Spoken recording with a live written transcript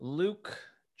Luke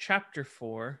chapter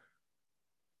 4,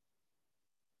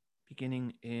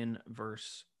 beginning in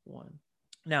verse 1.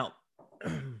 Now,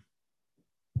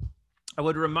 I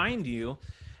would remind you,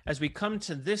 as we come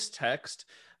to this text,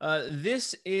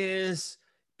 this is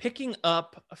picking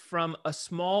up from a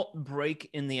small break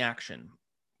in the action.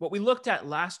 What we looked at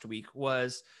last week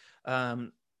was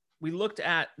we looked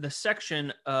at the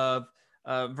section of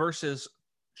verses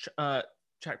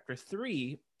chapter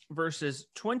 3, verses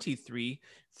 23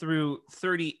 through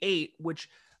 38, which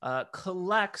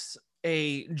collects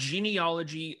a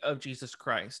genealogy of Jesus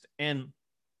Christ. And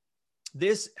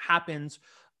this happens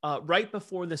right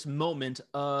before this moment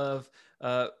of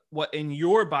what in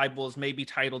your Bibles may be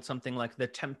titled something like the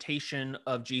temptation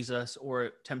of Jesus,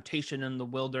 or temptation in the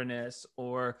wilderness,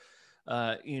 or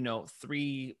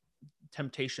three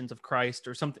temptations of Christ,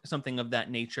 or something of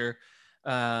that nature.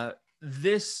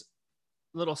 This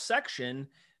little section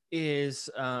is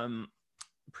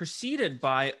preceded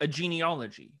by a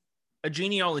genealogy,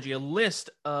 a list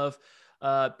of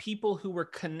people who were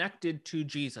connected to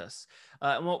Jesus.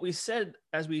 And what we said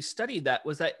as we studied that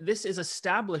was that this is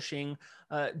establishing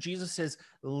Jesus's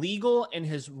legal and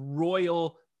his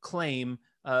royal claim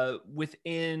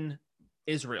within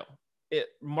Israel. It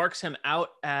marks him out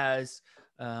as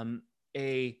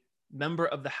a member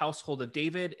of the household of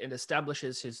David and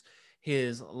establishes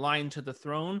his line to the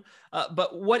throne.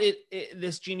 But what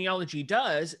this genealogy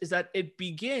does is that it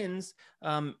begins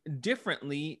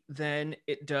differently than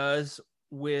it does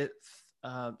with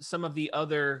some of the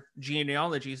other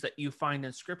genealogies that you find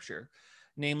in Scripture.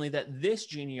 Namely, that this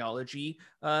genealogy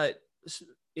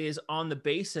is on the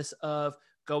basis of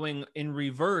going in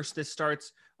reverse. This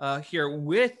starts here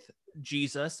with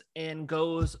Jesus and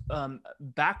goes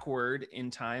backward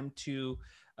in time to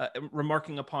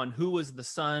remarking upon who was the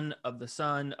son of the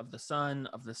son of the son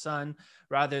of the son,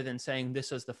 rather than saying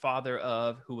this is the father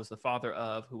of, who was the father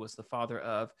of, who was the father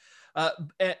of.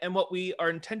 And what we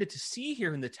are intended to see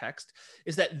here in the text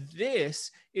is that this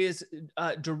is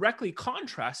directly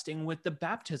contrasting with the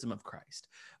baptism of Christ,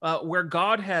 where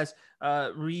God has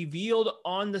revealed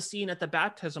on the scene at the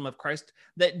baptism of Christ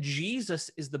that Jesus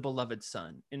is the beloved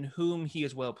Son in whom he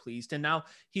is well pleased. And now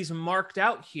he's marked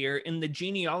out here in the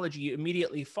genealogy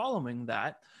immediately following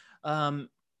that. And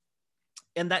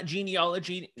that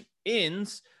genealogy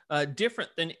ends different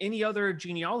than any other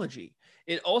genealogy.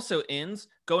 It also ends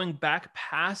going back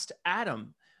past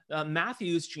Adam.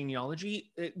 Matthew's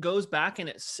genealogy, it goes back and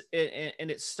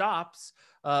it stops,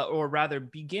 or rather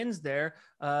begins there,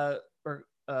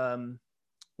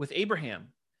 with Abraham,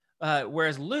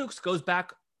 whereas Luke's goes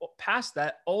back past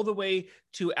that all the way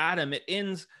to Adam. It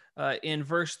ends in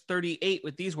verse 38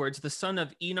 with these words: the son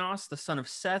of Enos, the son of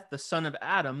Seth, the son of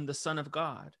Adam, the son of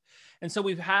God. And so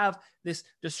we have this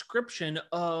description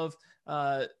of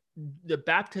the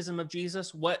baptism of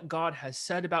Jesus, what God has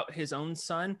said about his own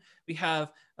son. We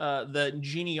have the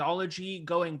genealogy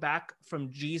going back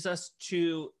from Jesus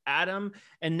to Adam.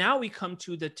 And now we come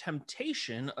to the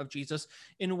temptation of Jesus,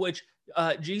 in which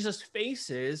Jesus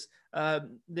faces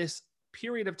this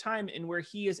period of time in where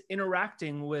he is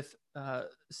interacting with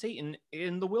Satan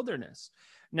in the wilderness.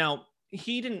 Now,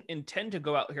 he didn't intend to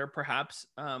go out here perhaps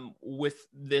with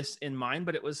this in mind,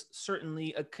 but it was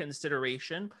certainly a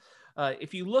consideration.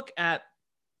 If you look at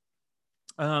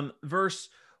verse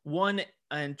 1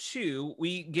 and 2,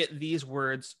 we get these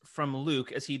words from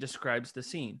Luke as he describes the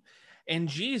scene. And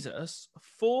Jesus,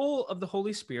 full of the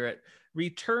Holy Spirit,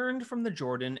 returned from the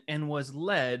Jordan and was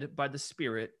led by the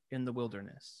Spirit in the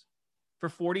wilderness for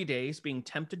 40 days, being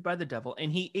tempted by the devil,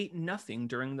 and he ate nothing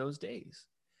during those days.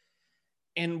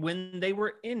 And when they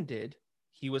were ended,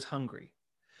 he was hungry.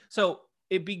 So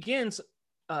it begins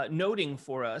noting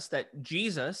for us that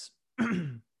Jesus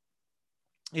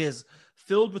is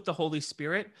filled with the Holy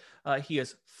Spirit. He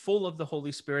is full of the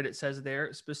Holy Spirit, it says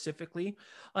there specifically.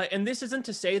 And this isn't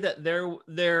to say that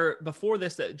there before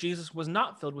this that Jesus was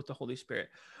not filled with the Holy Spirit.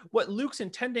 What Luke's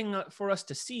intending for us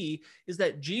to see is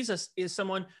that Jesus is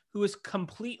someone who is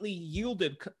completely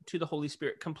yielded to the Holy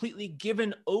Spirit, completely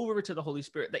given over to the Holy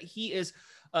Spirit, that he is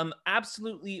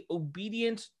absolutely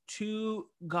obedient to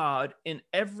God in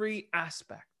every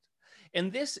aspect.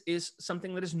 And this is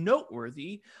something that is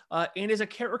noteworthy and is a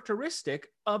characteristic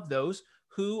of those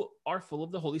who are full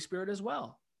of the Holy Spirit as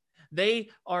well. They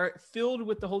are filled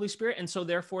with the Holy Spirit, and so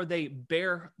therefore they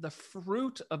bear the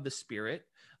fruit of the Spirit: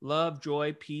 love,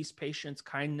 joy, peace, patience,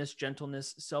 kindness,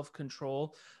 gentleness,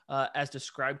 self-control, as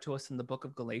described to us in the book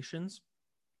of Galatians.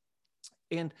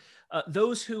 And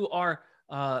those who are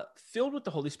filled with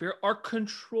the Holy Spirit are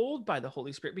controlled by the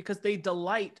Holy Spirit because they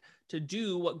delight to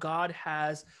do what God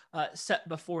has set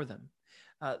before them.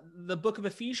 The book of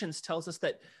Ephesians tells us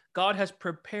that God has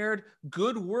prepared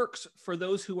good works for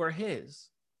those who are his.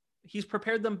 He's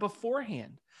prepared them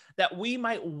beforehand that we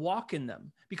might walk in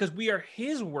them because we are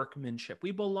his workmanship.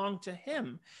 We belong to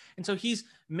him. And so he's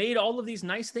made all of these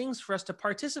nice things for us to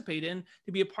participate in,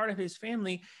 to be a part of his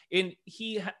family. And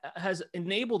he has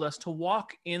enabled us to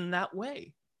walk in that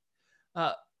way.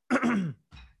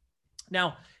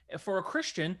 Now, for a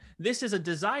Christian, this is a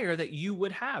desire that you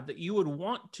would have, that you would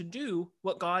want to do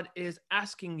what God is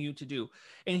asking you to do.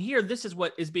 And here, this is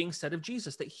what is being said of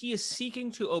Jesus, that he is seeking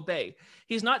to obey.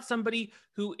 He's not somebody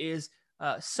who is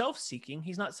self-seeking.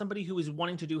 He's not somebody who is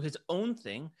wanting to do his own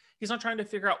thing. He's not trying to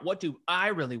figure out, what do I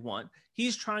really want?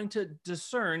 He's trying to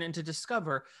discern and to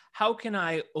discover, how can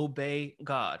I obey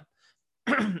God?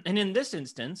 And in this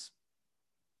instance,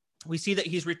 we see that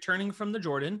he's returning from the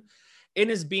Jordan and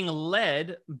is being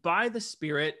led by the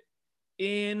Spirit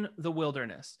in the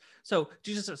wilderness. So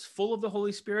Jesus is full of the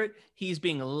Holy Spirit. He's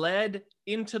being led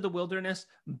into the wilderness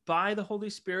by the Holy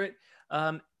Spirit.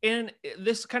 And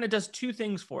this kind of does two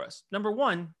things for us. Number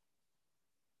one,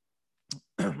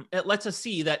 it lets us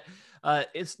see that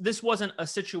this wasn't a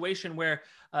situation where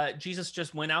Jesus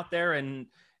just went out there and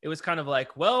it was kind of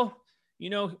like, well,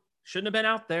 shouldn't have been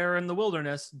out there in the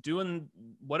wilderness doing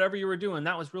whatever you were doing.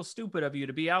 That was real stupid of you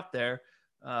to be out there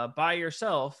by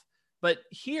yourself. But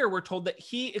here we're told that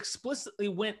he explicitly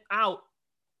went out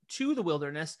to the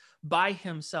wilderness by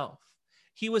himself.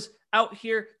 He was out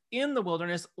here in the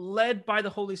wilderness led by the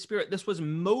Holy Spirit. This was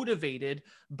motivated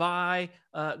by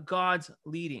God's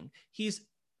leading. He's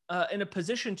in a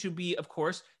position to be, of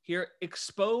course, here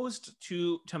exposed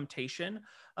to temptation,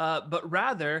 but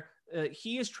rather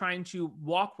he is trying to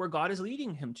walk where God is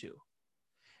leading him to.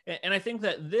 And I think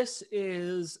that this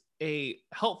is a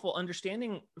helpful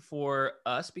understanding for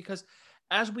us, because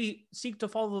as we seek to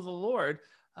follow the Lord,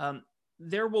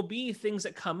 there will be things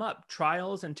that come up,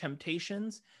 trials and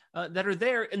temptations that are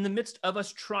there in the midst of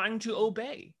us trying to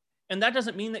obey. And that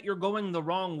doesn't mean that you're going the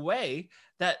wrong way.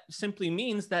 That simply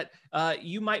means that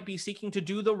you might be seeking to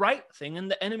do the right thing,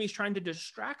 and the enemy's trying to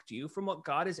distract you from what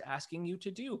God is asking you to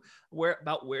do,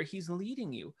 about where he's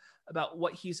leading you, about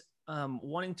what he's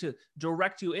wanting to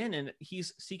direct you in, and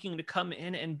he's seeking to come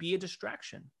in and be a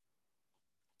distraction.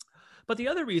 But the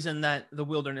other reason that the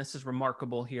wilderness is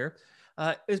remarkable here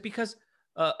is because,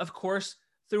 of course,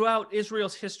 throughout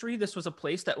Israel's history, this was a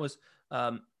place that was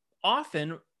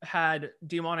often had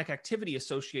demonic activity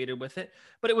associated with it,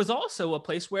 but it was also a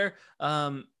place where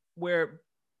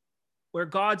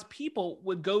God's people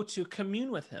would go to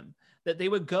commune with him, that they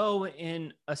would go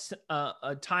in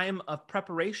a time of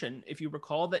preparation. If you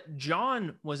recall that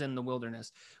John was in the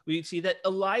wilderness, we see that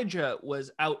Elijah was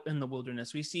out in the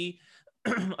wilderness. We see,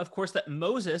 of course, that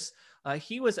Moses,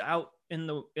 he was out in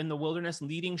the wilderness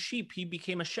leading sheep. He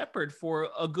became a shepherd for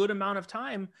a good amount of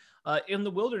time in the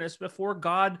wilderness before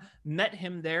God met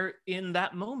him there in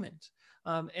that moment.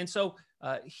 And so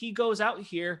he goes out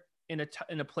here in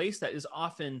a place that is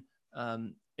often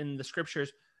in the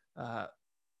scriptures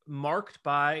marked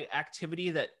by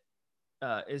activity that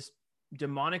is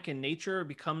demonic in nature,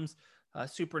 becomes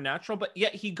supernatural, but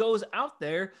yet he goes out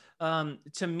there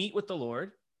to meet with the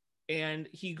Lord. And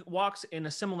he walks in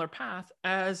a similar path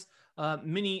as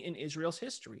many in Israel's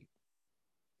history.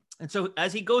 And so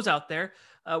as he goes out there,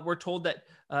 we're told that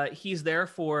he's there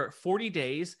for 40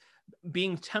 days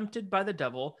being tempted by the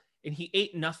devil, and he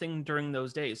ate nothing during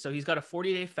those days. So he's got a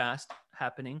 40-day fast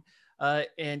happening,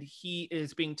 and he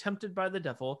is being tempted by the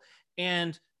devil.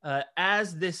 And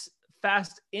as this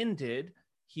fast ended,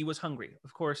 he was hungry.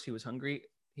 Of course, he was hungry.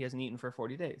 He hasn't eaten for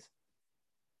 40 days.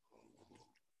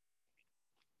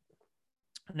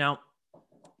 Now,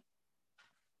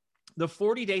 the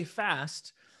 40-day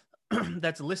fast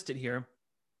that's listed here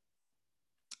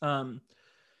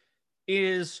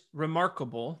is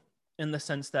remarkable in the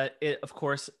sense that it, of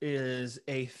course, is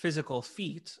a physical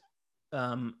feat,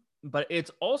 but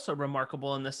it's also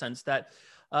remarkable in the sense that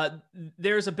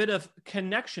there's a bit of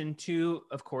connection to,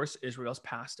 of course, Israel's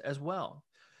past as well.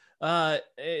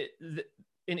 In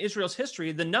Israel's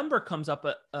history, the number comes up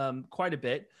quite a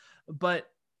bit, but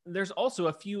there's also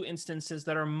a few instances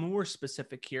that are more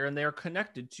specific here, and they are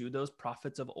connected to those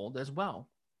prophets of old as well.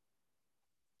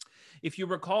 If you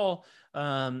recall,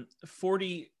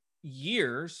 40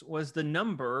 years was the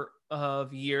number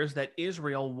of years that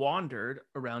Israel wandered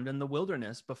around in the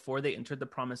wilderness before they entered the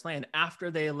promised land. After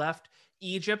they left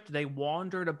Egypt, they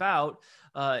wandered about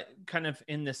kind of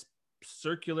in this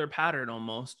circular pattern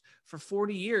almost for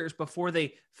 40 years before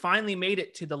they finally made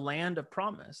it to the land of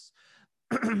promise.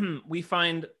 We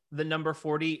find the number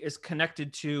 40 is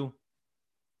connected to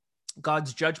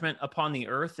God's judgment upon the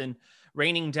earth and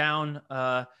raining down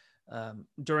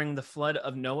during the flood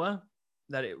of Noah,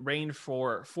 that it rained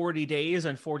for 40 days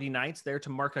and 40 nights there to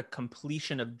mark a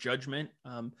completion of judgment.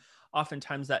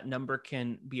 Oftentimes that number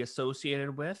can be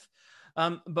associated with.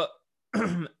 But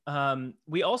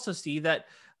we also see that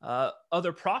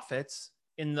other prophets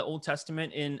in the Old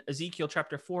Testament, in Ezekiel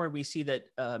chapter 4, we see that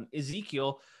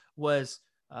Ezekiel was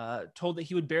told that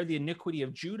he would bear the iniquity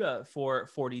of Judah for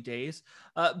 40 days.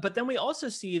 But then we also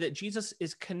see that Jesus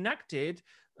is connected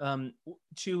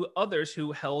to others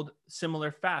who held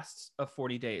similar fasts of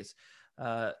 40 days.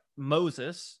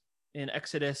 Moses in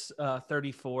Exodus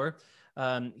 34,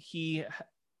 he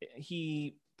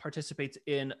participates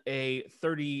in a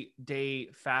 30-day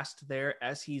fast there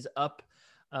as he's up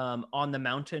on the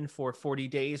mountain for 40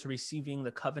 days, receiving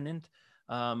the covenant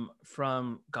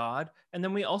from God. And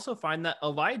then we also find that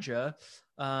Elijah,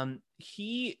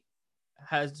 he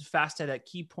has fasted at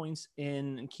key points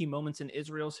in key moments in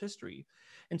Israel's history.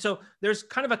 And so there's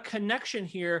kind of a connection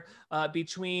here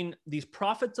between these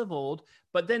prophets of old,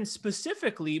 but then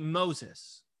specifically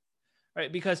Moses,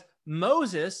 right? Because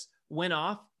Moses went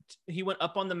up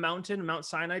on the mountain, Mount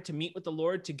Sinai, to meet with the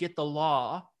Lord to get the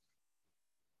law.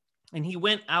 And he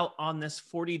went out on this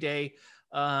 40-day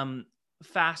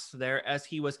fast there as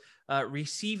he was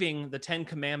receiving the 10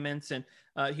 commandments, and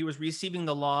he was receiving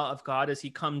the law of God as he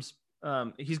comes.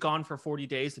 He's gone for 40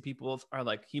 days. The people are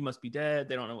like, he must be dead.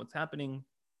 They don't know what's happening.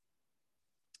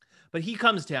 But he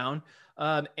comes down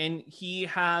and he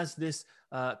has this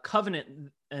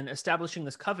covenant and establishing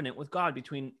this covenant with God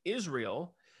between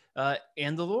Israel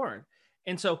and the Lord.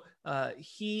 And so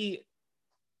he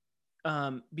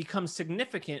becomes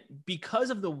significant because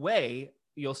of the way,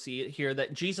 you'll see it here,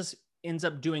 that Jesus ends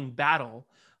up doing battle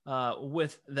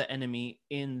with the enemy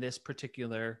in this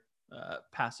particular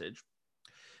passage.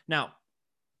 Now,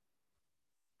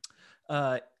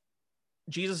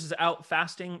 Jesus is out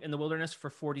fasting in the wilderness for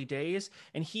 40 days,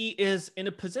 and he is in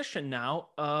a position now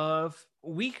of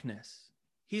weakness.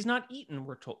 He's not eaten,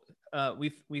 we're told.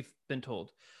 We've been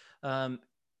told.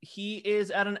 He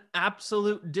is at an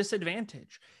absolute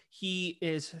disadvantage. He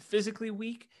is physically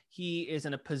weak. He is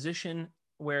in a position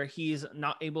where he's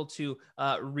not able to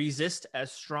resist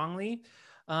as strongly.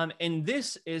 And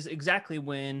this is exactly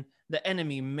when the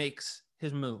enemy makes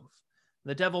his move.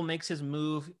 The devil makes his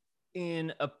move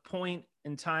in a point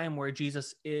in time where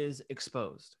Jesus is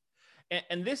exposed.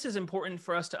 And this is important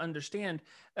for us to understand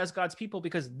as God's people,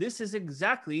 because this is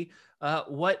exactly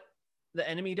what the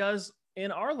enemy does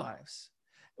in our lives.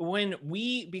 When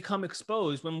we become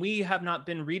exposed, when we have not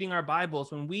been reading our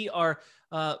Bibles, when we are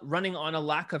running on a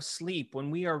lack of sleep, when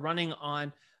we are running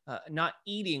on not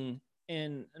eating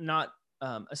and not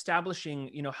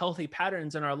establishing, healthy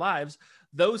patterns in our lives,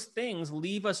 those things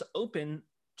leave us open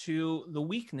to the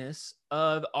weakness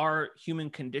of our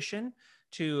human condition,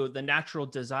 to the natural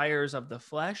desires of the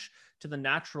flesh, to the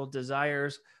natural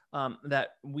desires that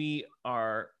we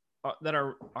are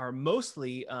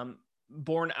mostly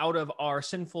born out of our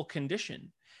sinful condition.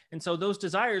 And so those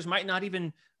desires might not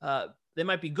even, they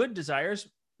might be good desires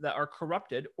that are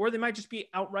corrupted, or they might just be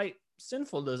outright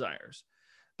sinful desires.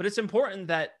 But it's important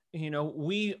that,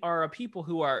 we are a people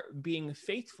who are being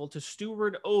faithful to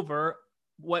steward over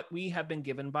what we have been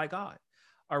given by God,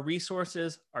 our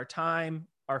resources, our time,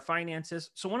 our finances.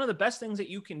 So one of the best things that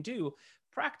you can do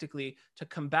practically to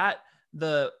combat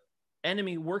the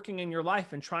enemy working in your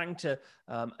life and trying to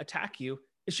attack you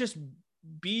is just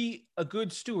be a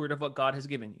good steward of what God has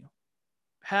given you.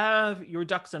 Have your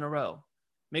ducks in a row.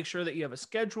 Make sure that you have a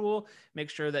schedule. Make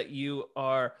sure that you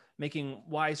are making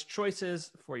wise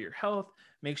choices for your health.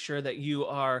 Make sure that you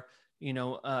are,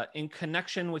 in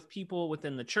connection with people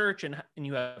within the church and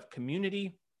you have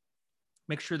community.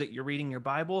 Make sure that you're reading your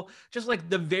Bible. Just like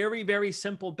the very, very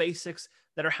simple basics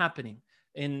that are happening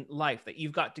in life that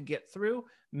you've got to get through.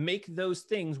 Make those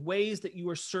things ways that you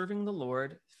are serving the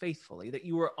Lord faithfully, that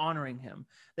you are honoring him,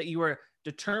 that you are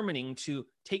determining to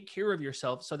take care of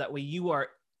yourself so that way you are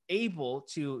able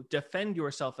to defend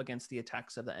yourself against the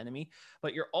attacks of the enemy,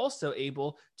 but you're also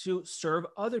able to serve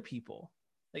other people,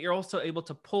 that you're also able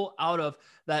to pull out of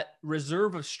that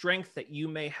reserve of strength that you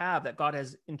may have, that God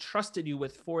has entrusted you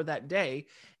with for that day,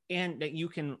 and that you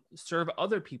can serve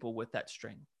other people with that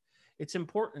strength. It's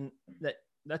important that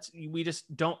we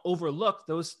just don't overlook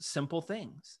those simple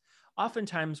things.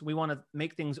 Oftentimes we want to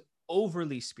make things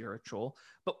overly spiritual,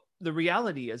 but the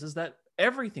reality is that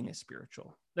everything is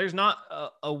spiritual. There's not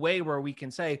a way where we can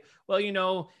say,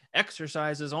 well,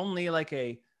 exercise is only like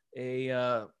a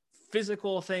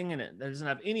physical thing and it doesn't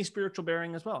have any spiritual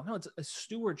bearing as well. No, it's a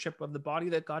stewardship of the body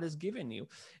that God has given you.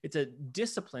 It's a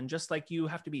discipline, just like you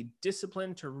have to be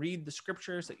disciplined to read the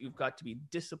scriptures, that you've got to be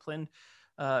disciplined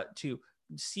to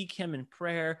seek him in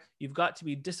prayer. You've got to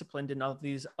be disciplined in all of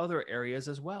these other areas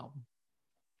as well.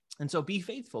 And so be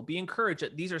faithful, be encouraged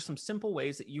that these are some simple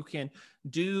ways that you can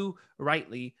do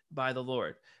rightly by the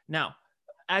Lord. Now,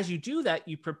 as you do that,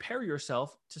 you prepare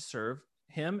yourself to serve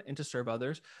him and to serve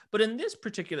others. But in this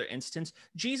particular instance,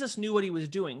 Jesus knew what he was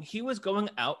doing. He was going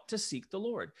out to seek the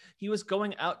Lord. He was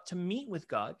going out to meet with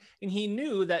God. And he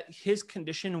knew that his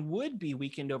condition would be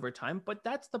weakened over time. But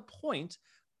that's the point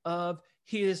of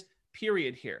his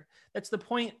period here. That's the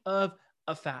point of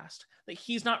a fast, that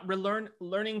he's not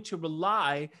learning to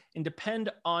rely and depend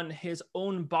on his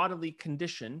own bodily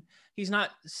condition. He's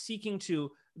not seeking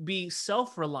to be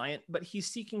self-reliant, but he's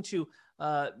seeking to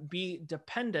be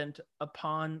dependent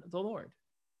upon the Lord.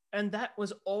 And that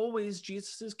was always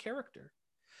Jesus's character.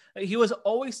 He was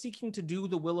always seeking to do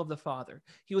the will of the Father.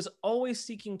 He was always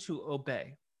seeking to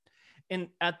obey. And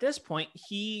at this point,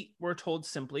 we're told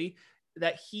simply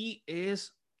that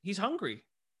he's hungry.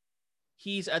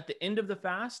 He's at the end of the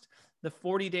fast. The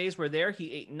 40 days were there.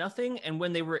 He ate nothing. And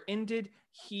when they were ended,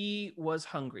 he was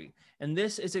hungry. And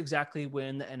this is exactly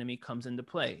when the enemy comes into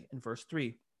play. In verse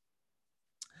 3,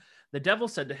 the devil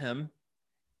said to him,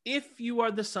 "If you are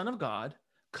the Son of God,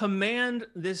 command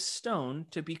this stone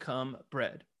to become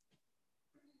bread."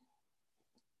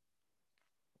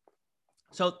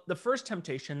 So the first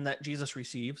temptation that Jesus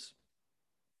receives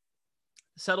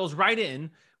settles right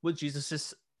in with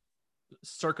Jesus's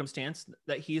circumstance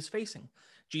that he is facing.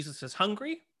 Jesus is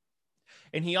hungry,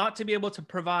 and he ought to be able to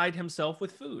provide himself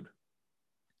with food.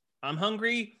 I'm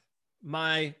hungry.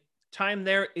 My time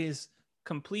there is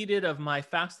completed of my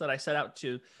fast that I set out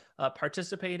to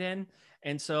participate in.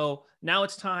 And so now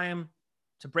it's time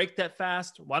to break that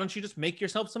fast. Why don't you just make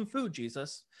yourself some food,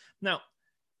 Jesus? Now,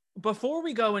 before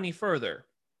we go any further,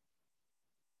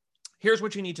 here's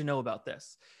what you need to know about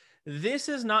this. This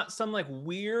is not some like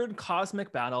weird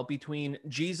cosmic battle between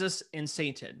Jesus and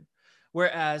Satan,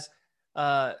 whereas,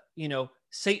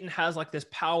 Satan has like this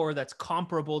power that's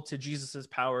comparable to Jesus's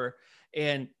power,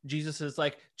 and Jesus is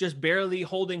like just barely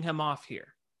holding him off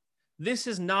here. This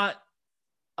is not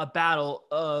a battle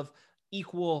of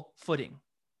equal footing,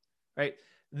 right?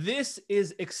 This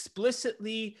is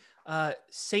explicitly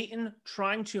Satan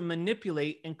trying to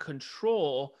manipulate and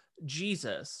control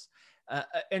Jesus.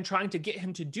 And trying to get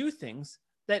him to do things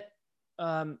that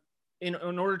in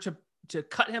order to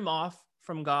cut him off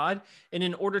from God and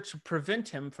in order to prevent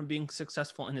him from being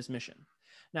successful in his mission.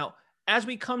 Now, as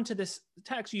we come to this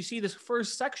text, you see this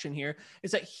first section here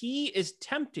is that he is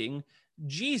tempting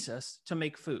Jesus to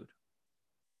make food.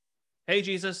 Hey,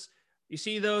 Jesus, you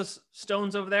see those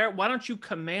stones over there? Why don't you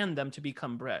command them to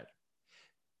become bread?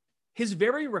 His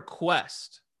very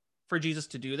request for Jesus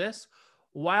to do this,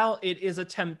 while it is a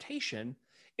temptation,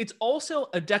 it's also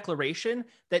a declaration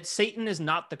that Satan is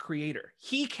not the creator.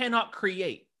 He cannot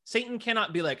create. Satan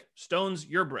cannot be like, stones,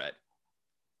 your bread.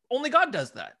 Only God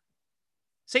does that.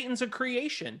 Satan's a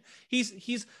creation.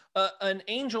 He's an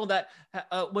angel that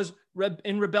was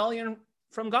in rebellion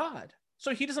from God.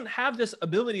 So he doesn't have this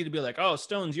ability to be like, oh,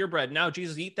 stones, your bread. Now,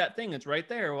 Jesus, eat that thing. It's right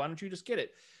there. Why don't you just get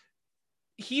it?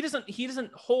 He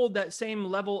doesn't hold that same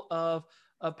level of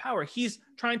power. He's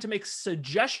trying to make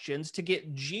suggestions to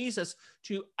get Jesus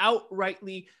to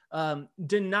outrightly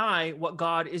deny what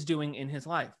God is doing in his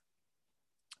life.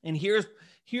 And here's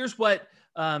what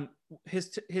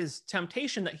his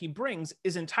temptation that he brings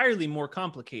is entirely more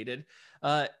complicated.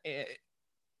 And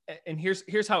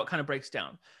here's how it kind of breaks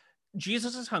down.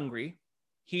 Jesus is hungry.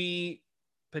 He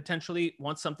potentially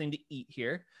wants something to eat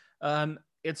here. And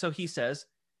so he says,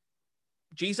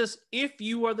 Jesus, if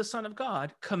you are the Son of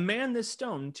God, command this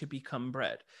stone to become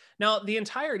bread. Now, the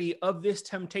entirety of this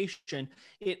temptation,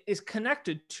 it is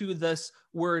connected to this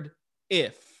word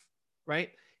if,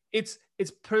 right? It's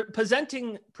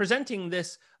presenting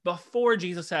this before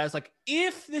Jesus as like,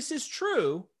 if this is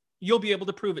true, you'll be able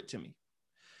to prove it to me.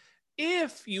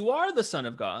 If you are the Son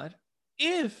of God,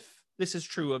 if this is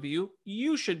true of you,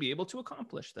 you should be able to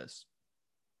accomplish this.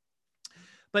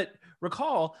 But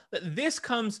recall that this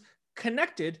comes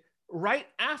connected right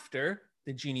after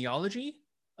the genealogy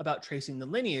about tracing the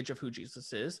lineage of who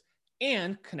Jesus is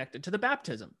and connected to the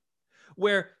baptism,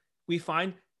 where we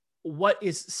find what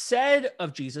is said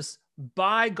of Jesus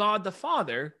by God the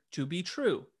Father to be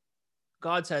true.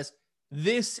 God says,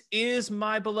 "This is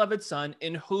my beloved Son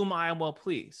in whom I am well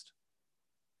pleased."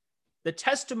 The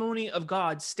testimony of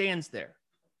God stands there.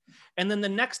 And then the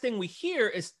next thing we hear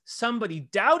is somebody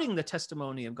doubting the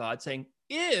testimony of God saying,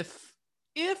 if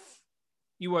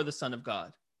you are the Son of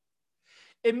God.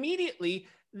 Immediately,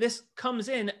 this comes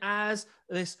in as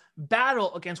this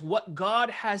battle against what God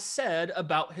has said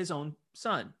about his own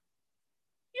son.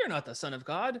 You're not the Son of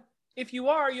God. If you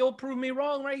are, you'll prove me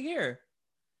wrong right here.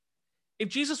 If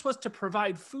Jesus was to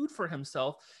provide food for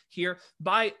himself here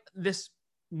by this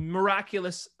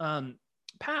miraculous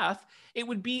path, it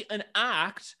would be an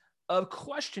act of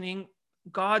questioning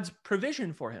God's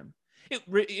provision for him.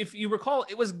 If you recall,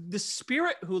 it was the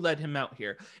Spirit who led him out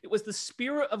here. It was the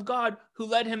Spirit of God who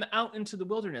led him out into the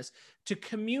wilderness to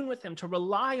commune with him, to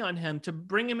rely on him, to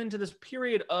bring him into this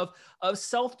period of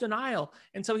self-denial.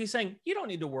 And so he's saying, you don't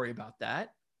need to worry about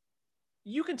that.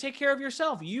 You can take care of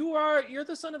yourself. You're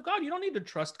the Son of God. You don't need to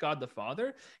trust God the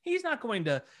Father. He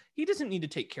doesn't need to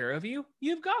take care of you.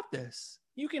 You've got this.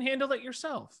 You can handle it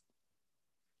yourself.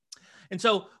 And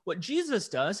so what Jesus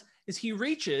does is he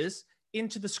reaches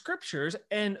into the scriptures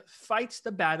and fights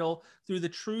the battle through the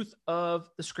truth of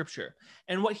the scripture.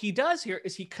 And what he does here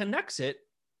is he connects it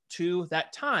to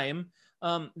that time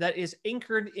that is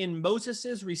anchored in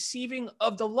Moses's receiving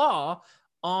of the law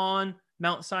on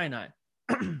Mount Sinai.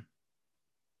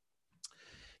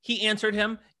 He answered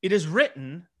him, "It is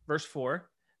written," verse 4,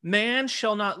 "man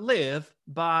shall not live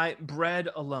by bread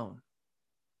alone."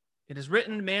 It is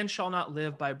written, man shall not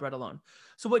live by bread alone.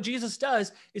 So what Jesus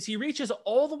does is he reaches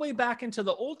all the way back into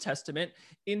the Old Testament,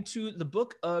 into the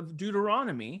book of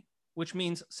Deuteronomy, which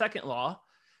means second law,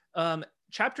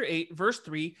 chapter 8, verse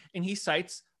 3, and he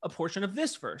cites a portion of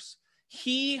this verse.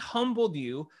 He humbled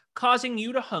you, causing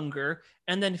you to hunger,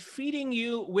 and then feeding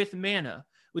you with manna,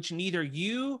 which neither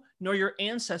you nor your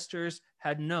ancestors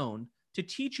had known, to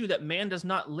teach you that man does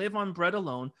not live on bread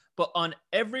alone, but on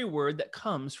every word that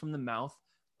comes from the mouth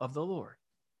of the Lord.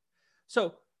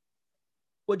 So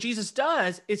what Jesus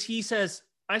does is he says,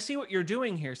 I see what you're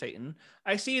doing here, Satan.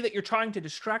 I see that you're trying to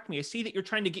distract me. I see that you're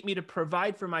trying to get me to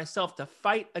provide for myself, to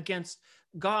fight against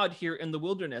God here in the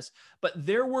wilderness. But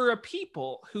there were a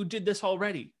people who did this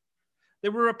already.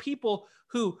 There were a people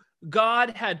who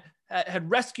God had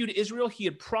rescued Israel. He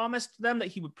had promised them that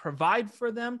he would provide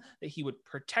for them, that he would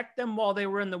protect them while they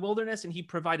were in the wilderness, and he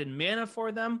provided manna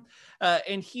for them.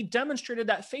 And he demonstrated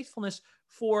that faithfulness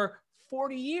for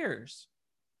 40 years.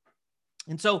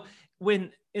 And so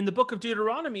when in the book of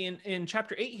Deuteronomy in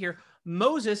chapter 8 here,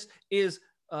 Moses is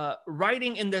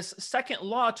writing in this second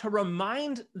law to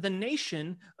remind the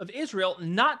nation of Israel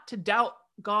not to doubt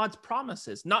God's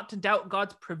promises, not to doubt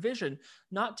God's provision,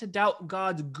 not to doubt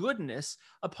God's goodness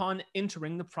upon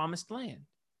entering the promised land.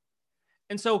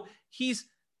 And so he's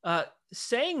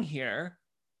saying here,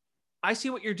 I see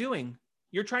what you're doing.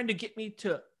 You're trying to get me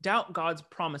to doubt God's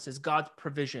promises, God's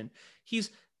provision. He's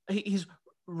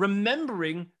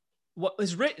remembering what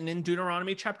was written in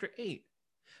Deuteronomy chapter 8,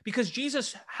 because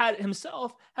Jesus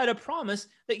himself had a promise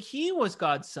that he was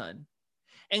God's son.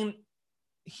 And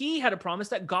he had a promise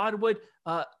that God would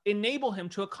enable him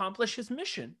to accomplish his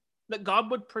mission, that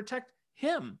God would protect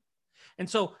him. And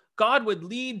so God would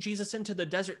lead Jesus into the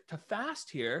desert to fast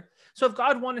here. So if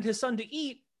God wanted his son to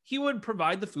eat, he would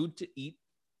provide the food to eat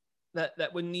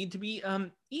that would need to be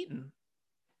eaten.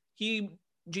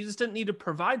 Jesus didn't need to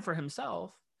provide for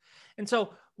himself. And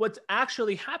so what's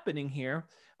actually happening here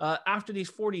after these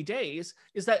 40 days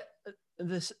is that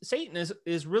Satan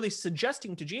is really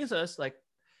suggesting to Jesus, like,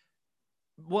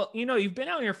 well, you've been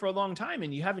out here for a long time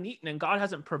and you haven't eaten and God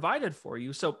hasn't provided for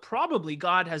you. So probably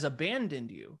God has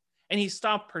abandoned you and he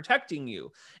stopped protecting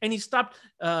you and he stopped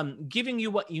giving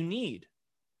you what you need.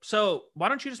 So why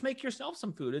don't you just make yourself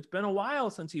some food? It's been a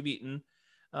while since you've eaten.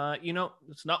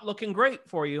 It's not looking great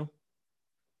for you.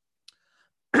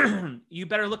 You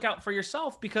better look out for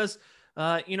yourself because,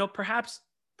 perhaps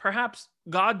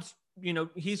God's,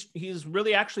 he's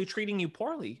really actually treating you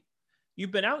poorly.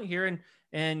 You've been out here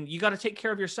and you got to take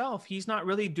care of yourself. He's not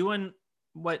really doing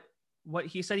what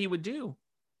he said he would do.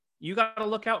 You got to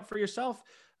look out for yourself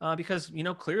because,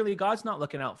 clearly God's not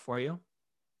looking out for you.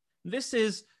 This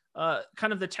is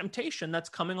kind of the temptation that's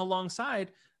coming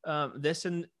alongside this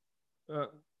and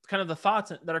kind of the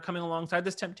thoughts that are coming alongside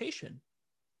this temptation.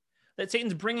 That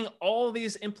Satan's bringing all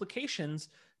these implications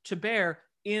to bear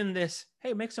in this,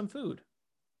 hey, make some food.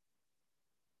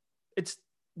 It's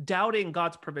doubting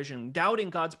God's provision, doubting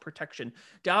God's protection,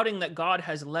 doubting that God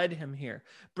has led him here,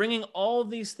 bringing all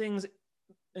these things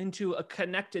into a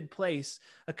connected place,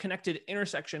 a connected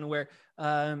intersection where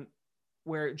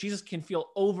Jesus can feel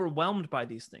overwhelmed by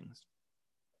these things.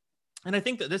 And I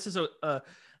think that this is an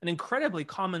incredibly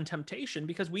common temptation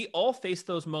because we all face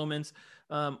those moments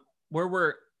where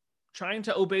we're trying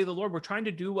to obey the Lord. We're trying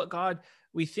to do what God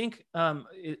we think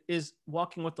is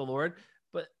walking with the Lord.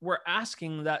 but we're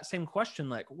asking that same question,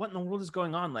 like, what in the world is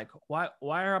going on? Like, why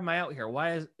am I out here?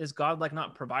 Why is God like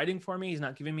not providing for me? He's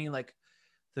not giving me like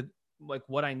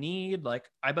what I need. Like,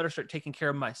 I better start taking care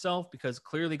of myself because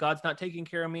clearly God's not taking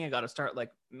care of me. I got to start like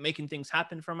making things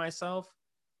happen for myself.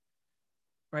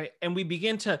 Right. And we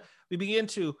begin to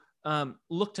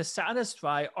look to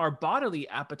satisfy our bodily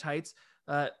appetites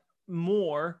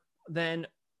more than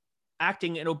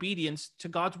acting in obedience to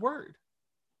God's word.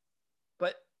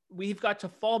 But we've got to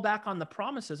fall back on the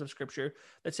promises of Scripture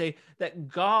that say that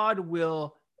God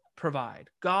will provide.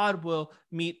 God will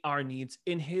meet our needs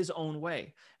in his own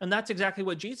way. And that's exactly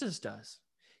what Jesus does.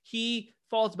 He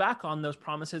falls back on those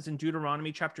promises in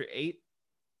Deuteronomy chapter 8,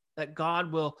 that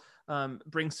God will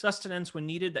bring sustenance when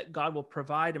needed, that God will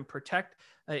provide and protect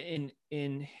in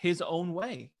his own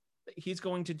way. He's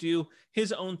going to do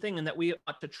his own thing, and that we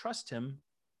ought to trust him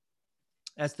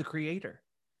as the creator.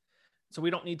 So we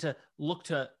don't need to look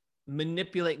to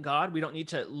manipulate God. We don't need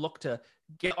to look to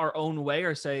get our own way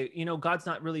or say, God's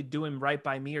not really doing right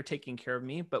by me or taking care of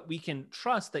me, but we can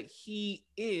trust that he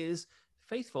is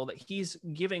faithful, that he's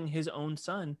giving his own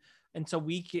son. And so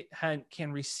we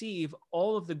can receive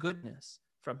all of the goodness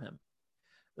from him.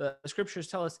 The scriptures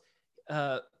tell us,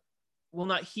 will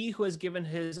not he who has given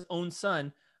his own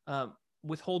son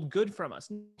withhold good from us?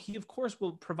 He, of course,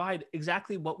 will provide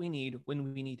exactly what we need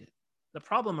when we need it. The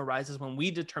problem arises when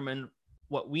we determine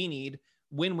what we need,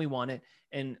 when we want it,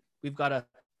 and we've got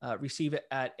to receive it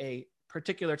at a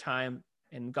particular time,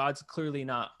 and God's clearly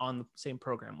not on the same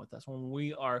program with us. When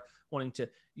we are wanting to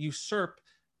usurp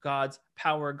God's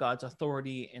power, God's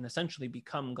authority, and essentially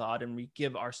become God, and we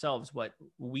give ourselves what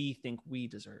we think we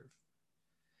deserve.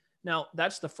 Now,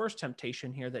 that's the first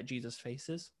temptation here that Jesus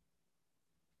faces.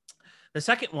 The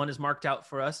second one is marked out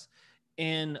for us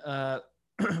in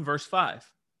verse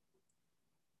 5.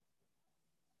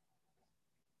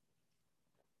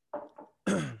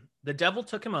 The devil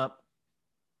took him up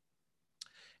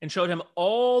and showed him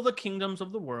all the kingdoms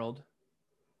of the world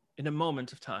in a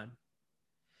moment of time,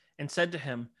 and said to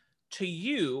him, to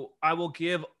you I will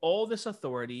give all this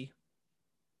authority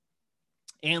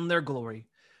and their glory,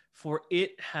 for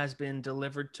it has been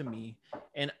delivered to me,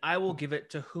 and I will give it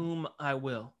to whom I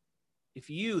will. If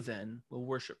you then will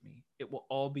worship me, it will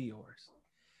all be yours.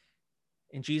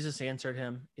 And Jesus answered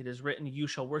him, it is written, you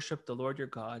shall worship the Lord your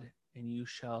God,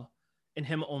 and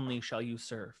him only shall you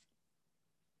serve.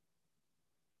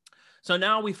 So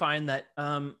now we find that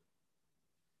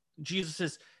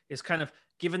Jesus is kind of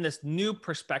given this new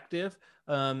perspective,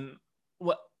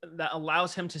 that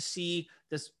allows him to see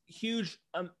this huge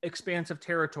expanse of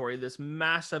territory, this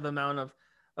massive amount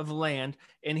of land,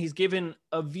 and he's given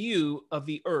a view of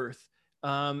the earth,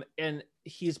 and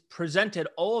he's presented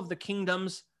all of the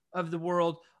kingdoms of the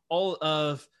world, all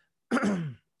of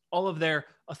all of their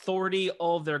authority,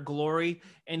 all of their glory,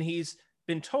 and he's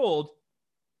been told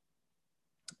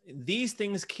these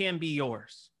things can be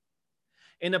yours.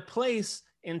 In a place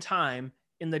in time,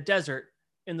 in the desert,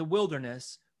 in the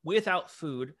wilderness, without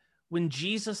food, when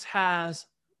Jesus has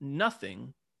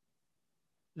nothing,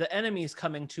 the enemy is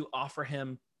coming to offer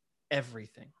him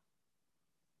everything.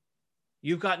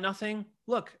 You've got nothing?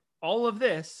 Look, all of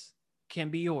this can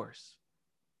be yours.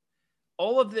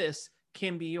 All of this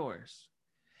can be yours.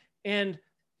 And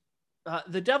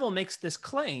the devil makes this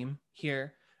claim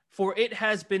here, for it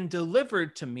has been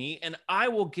delivered to me, and I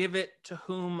will give it to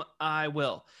whom I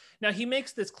will. Now, he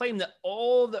makes this claim that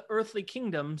all the earthly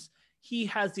kingdoms, he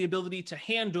has the ability to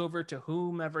hand over to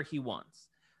whomever he wants,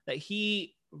 that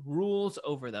he rules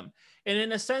over them. And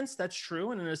in a sense, that's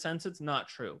true, and in a sense, it's not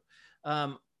true.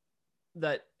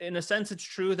 That in a sense, it's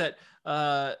true that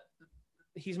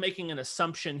he's making an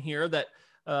assumption here that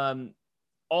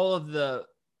all of the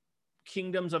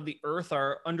kingdoms of the earth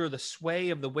are under the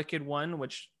sway of the wicked one,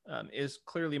 which is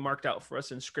clearly marked out for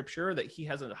us in scripture, that he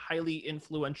has a highly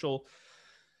influential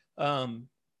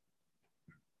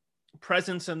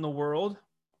presence in the world.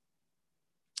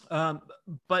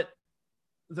 But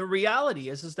the reality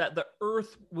is that the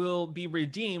earth will be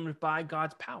redeemed by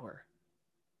God's power.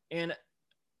 And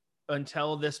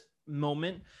until this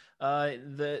moment,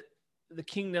 the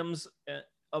kingdoms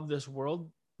of this world,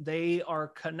 they are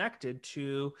connected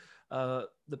to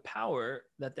the power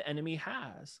that the enemy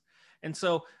has. And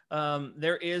so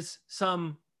there is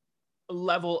some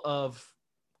level of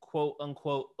quote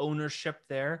unquote ownership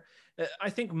there. I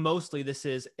think mostly this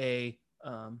is a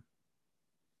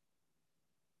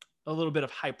little bit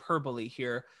of hyperbole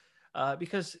here,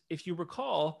 because if you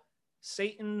recall,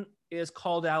 Satan is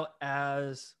called out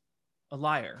as a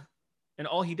liar, and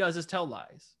all he does is tell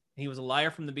lies. He was a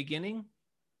liar from the beginning,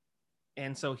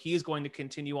 and so he is going to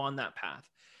continue on that path.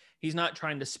 He's not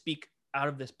trying to speak out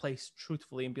of this place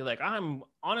truthfully and be like, I'm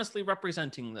honestly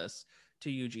representing this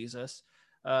to you, Jesus.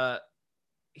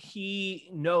 He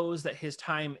knows that his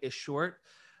time is short.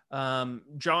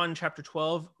 John chapter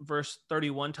 12, verse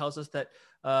 31 tells us that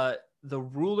the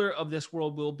ruler of this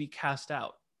world will be cast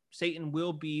out. Satan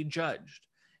will be judged.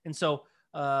 And so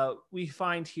we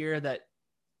find here that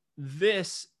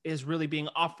this is really being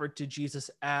offered to Jesus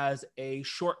as a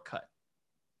shortcut,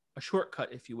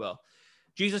 if you will.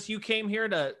 Jesus, you came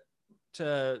here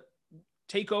to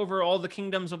take over all the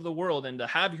kingdoms of the world and to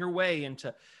have your way and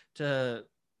to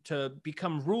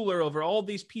become ruler over all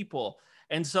these people.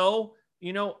 And so,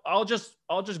 I'll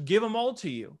just give them all to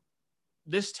you.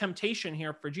 This temptation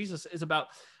here for Jesus is about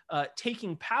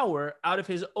taking power out of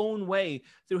his own way,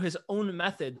 through his own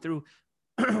method, through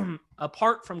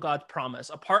apart from God's promise,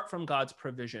 apart from God's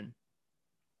provision.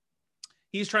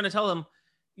 He's trying to tell them,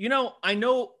 I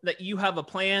know that you have a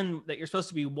plan that you're supposed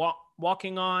to be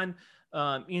walking on,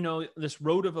 this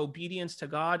road of obedience to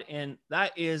God. And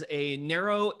that is a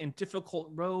narrow and difficult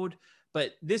road,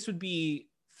 but this would be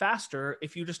faster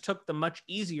if you just took the much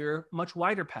easier, much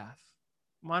wider path.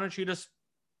 Why don't you just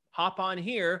hop on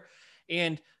here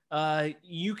and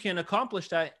you can accomplish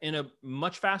that in a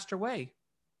much faster way,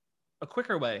 a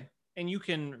quicker way, and you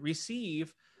can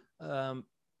receive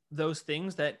those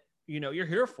things that you're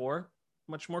here for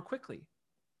much more quickly.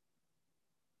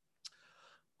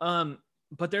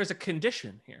 But there's a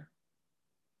condition here,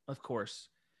 of course.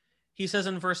 He says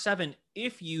in verse 7,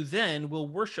 if you then will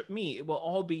worship me, it will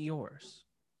all be yours.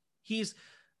 He's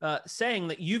saying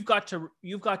that you've got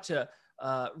to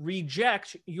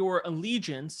reject your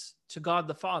allegiance to God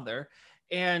the Father,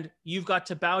 and you've got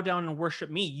to bow down and worship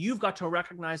me. You've got to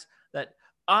recognize that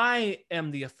I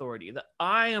am the authority, that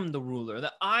I am the ruler,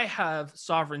 that I have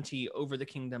sovereignty over the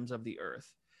kingdoms of the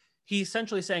earth. He's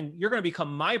essentially saying, you're going to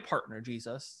become my partner,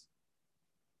 Jesus.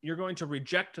 You're going to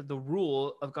reject the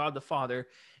rule of God the Father,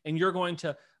 and you're going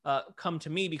to come to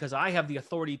me because I have the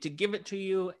authority to give it to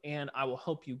you, and I will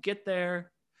help you get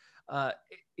there.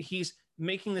 He's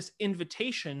making this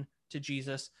invitation to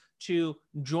Jesus to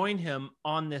join him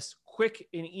on this quick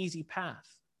and easy path.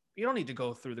 You don't need to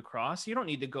go through the cross. You don't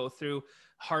need to go through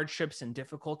hardships and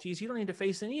difficulties. You don't need to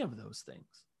face any of those things.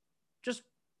 Just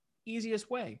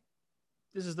easiest way.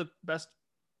 This is the best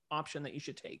option that you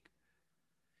should take.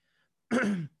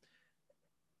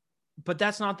 But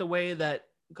that's not the way that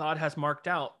God has marked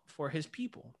out for his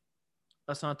people.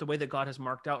 That's not the way that God has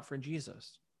marked out for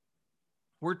Jesus.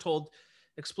 We're told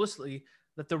explicitly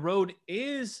that the road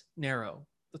is narrow,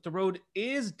 that the road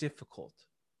is difficult,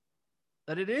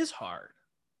 that it is hard.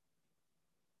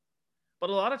 But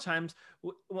a lot of times,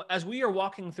 as we are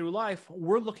walking through life,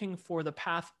 we're looking for the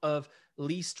path of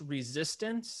least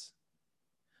resistance.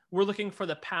 We're looking for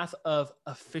the path of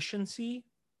efficiency.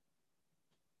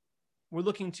 We're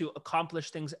looking to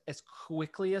accomplish things as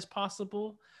quickly as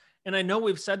possible. And I know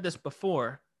we've said this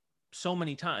before so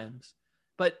many times,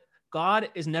 but God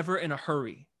is never in a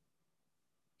hurry.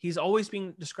 He's always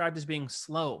being described as being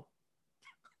slow.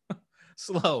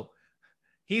 Slow.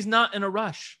 He's not in a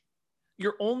rush.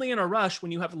 You're only in a rush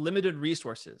when you have limited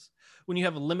resources, when you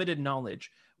have limited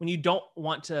knowledge, when you don't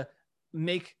want to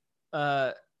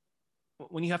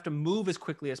when you have to move as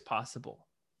quickly as possible.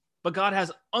 But God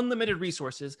has unlimited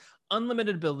resources,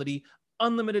 unlimited ability,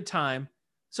 unlimited time.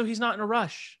 So he's not in a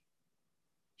rush.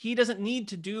 He doesn't need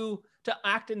to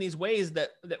act in these ways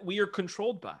that we are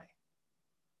controlled by.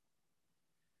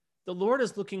 The Lord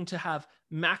is looking to have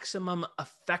maximum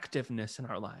effectiveness in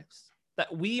our lives,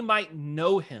 that we might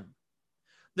know him.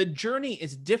 The journey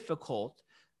is difficult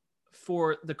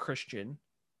for the Christian.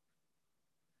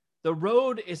 The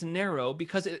road is narrow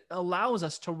because it allows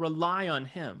us to rely on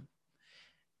him.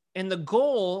 And the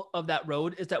goal of that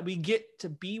road is that we get to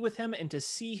be with him and to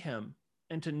see him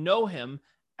and to know him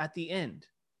at the end.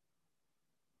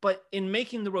 But in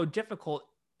making the road difficult,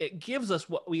 it gives us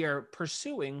what we are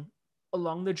pursuing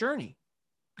along the journey,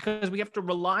 because we have to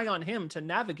rely on him to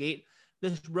navigate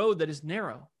this road that is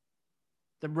narrow,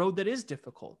 the road that is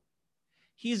difficult.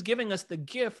 He's giving us the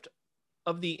gift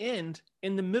of the end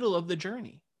in the middle of the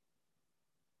journey.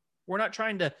 We're not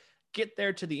trying to get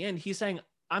there to the end. He's saying,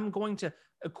 I'm going to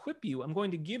equip you. I'm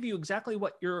going to give you exactly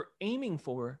what you're aiming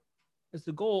for as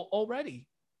the goal already.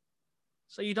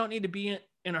 So you don't need to be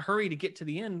in a hurry to get to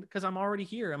the end, because I'm already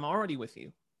here. I'm already with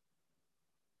you.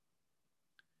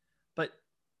 But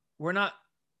we're not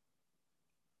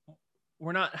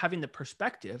having the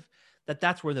perspective that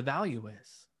that's where the value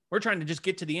is. We're trying to just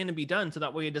get to the end and be done, so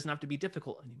that way it doesn't have to be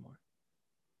difficult anymore.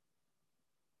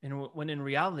 And when in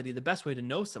reality, the best way to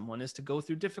know someone is to go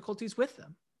through difficulties with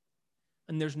them.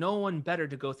 And there's no one better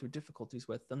to go through difficulties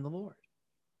with than the Lord,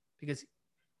 because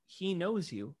he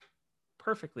knows you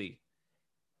perfectly,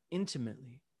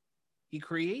 intimately. He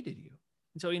created you.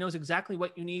 And so he knows exactly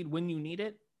what you need when you need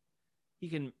it. He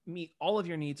can meet all of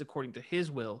your needs according to his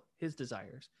will, his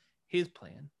desires, his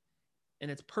plan.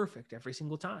 And it's perfect every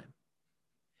single time.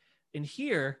 And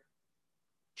here,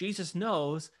 Jesus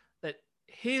knows that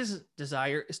his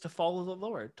desire is to follow the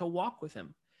Lord, to walk with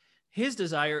him. His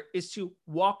desire is to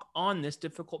walk on this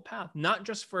difficult path, not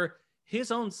just for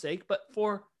his own sake, but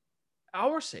for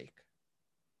our sake.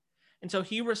 And so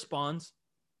he responds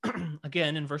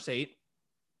again in verse 8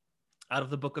 out of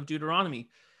the book of Deuteronomy,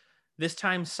 this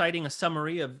time citing a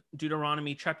summary of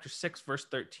Deuteronomy chapter 6, verse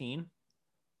 13.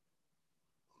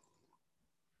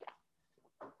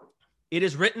 It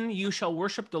is written, you shall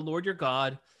worship the Lord your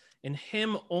God, and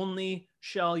him only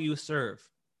shall you serve.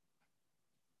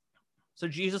 So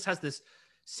Jesus has this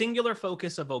singular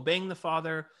focus of obeying the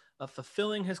Father, of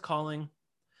fulfilling his calling.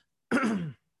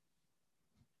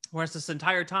 Whereas this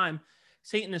entire time,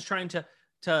 Satan is trying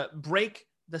to break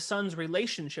the Son's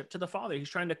relationship to the Father. He's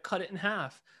trying to cut it in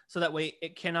half so that way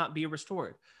it cannot be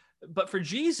restored. But for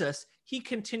Jesus, he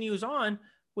continues on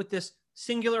with this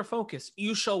singular focus.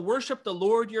 You shall worship the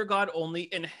Lord your God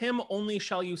only, and him only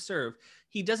shall you serve.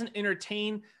 He doesn't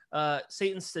entertain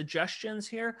Satan's suggestions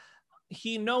here.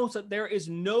 He knows that there is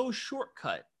no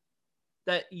shortcut.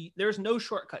 There's no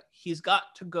shortcut. He's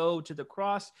got to go to the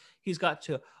cross. He's got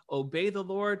to obey the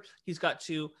Lord. He's got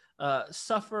to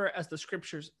suffer, as the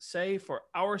scriptures say, for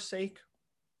our sake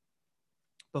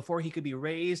before he could be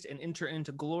raised and enter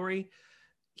into glory.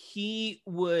 He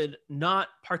would not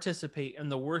participate in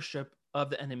the worship of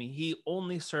the enemy. He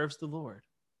only serves the Lord.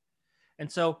 And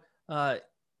so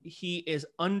he is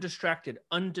undistracted,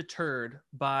 undeterred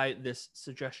by this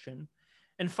suggestion.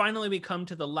 And finally, we come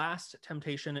to the last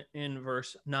temptation in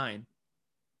verse 9.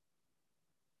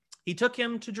 He took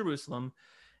him to Jerusalem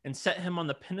and set him on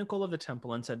the pinnacle of the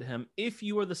temple and said to him, if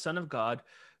you are the Son of God,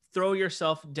 throw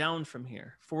yourself down from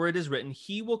here. For it is written,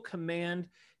 he will command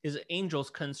his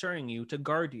angels concerning you to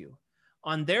guard you.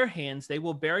 On their hands they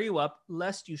will bear you up,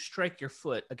 lest you strike your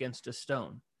foot against a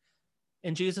stone.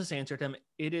 And Jesus answered him,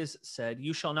 it is said,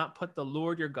 you shall not put the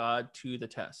Lord your God to the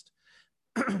test.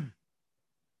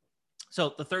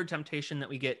 So the third temptation that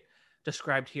we get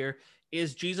described here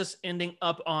is Jesus ending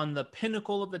up on the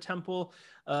pinnacle of the temple.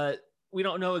 We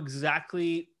don't know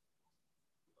exactly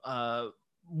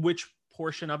which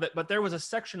portion of it, but there was a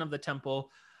section of the temple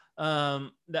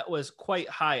that was quite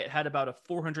high. It had about a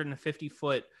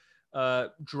 450-foot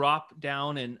drop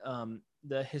down, and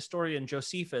the historian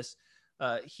Josephus,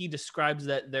 he describes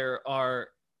that there are,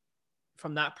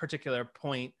 from that particular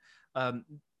point,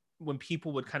 when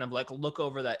people would kind of like look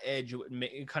over that edge, it would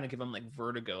kind of give them like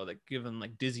vertigo, like give them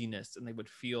like dizziness, and they would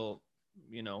feel,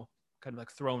 kind of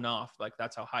like thrown off. Like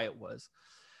that's how high it was.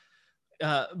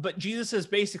 But Jesus is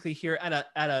basically here at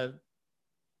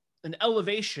an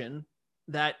elevation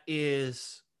that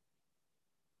is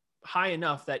high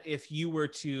enough that if you were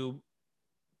to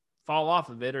fall off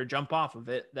of it or jump off of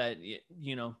it, that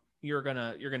you're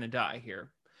gonna die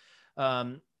here.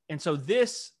 And so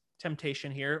this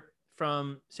temptation here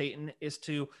from Satan is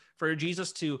for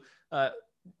Jesus to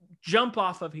jump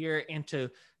off of here and to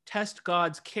test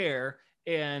God's care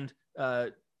and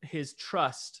his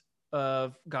trust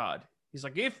of God. He's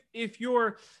like, if you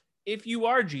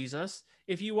are Jesus,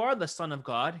 if you are the Son of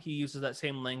God, he uses that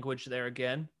same language there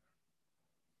again.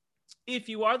 If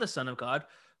you are the Son of God,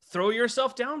 throw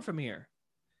yourself down from here.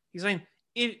 He's saying,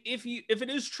 if it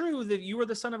is true that you are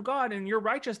the Son of God and you're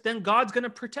righteous, then God's going to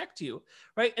protect you,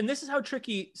 right? And this is how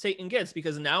tricky Satan gets,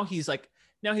 because now he's like,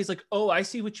 oh, I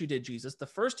see what you did, Jesus. The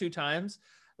first two times,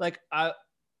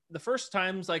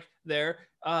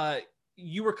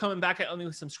 you were coming back at me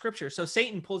with some scripture. So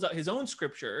Satan pulls out his own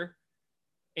scripture,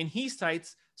 and he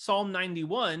cites Psalm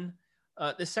 91,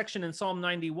 this section in Psalm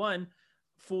 91.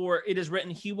 For it is written,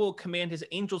 he will command his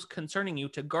angels concerning you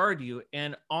to guard you,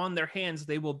 and on their hands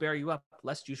they will bear you up,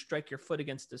 lest you strike your foot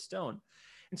against a stone.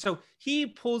 And so he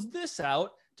pulls this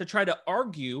out to try to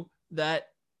argue that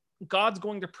God's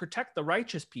going to protect the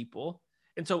righteous people.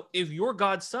 And so if you're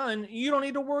God's son, you don't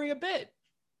need to worry a bit.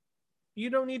 You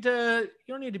don't need to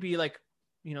be like,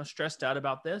 stressed out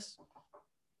about this.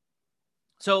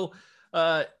 So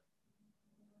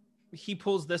he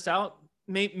pulls this out.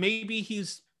 Maybe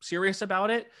he's serious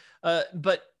about it,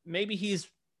 but maybe he's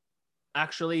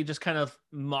actually just kind of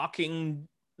mocking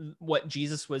what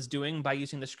Jesus was doing by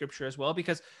using the scripture as well.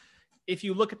 Because if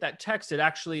you look at that text, it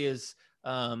actually is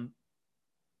the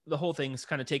whole thing's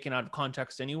kind of taken out of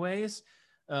context anyways.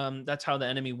 That's how the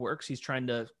enemy works. He's trying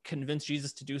to convince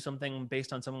Jesus to do something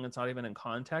based on something that's not even in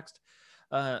context.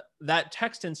 That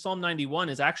text in Psalm 91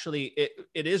 is actually,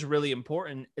 it is really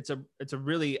important. It's a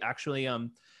really actually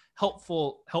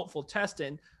helpful text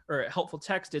it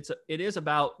is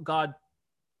about God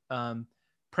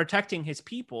protecting his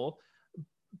people,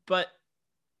 but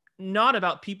not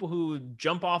about people who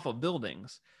jump off of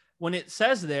buildings. When it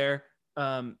says there,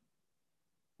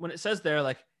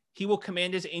 like, he will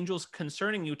command his angels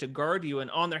concerning you to guard you, and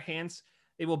on their hands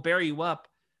they will bear you up,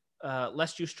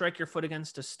 lest you strike your foot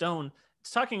against a stone.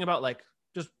 It's talking about like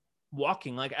just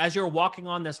walking, like as you're walking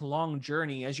on this long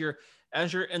journey, as you're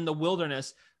in the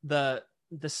wilderness, the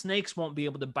snakes won't be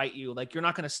able to bite you. Like, you're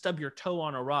not going to stub your toe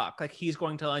on a rock. Like, he's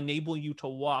going to enable you to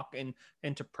walk and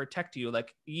to protect you.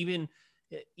 Like, even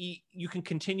you can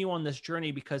continue on this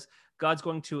journey because God's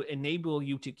going to enable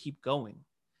you to keep going.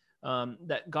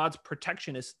 That God's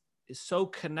protection is so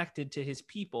connected to his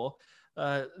people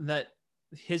that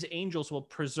his angels will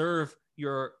preserve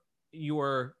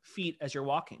your feet as you're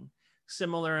walking.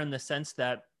 Similar in the sense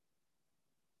that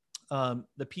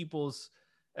the people's,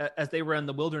 as they were in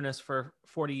the wilderness for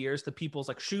 40 years, the people's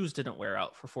like shoes didn't wear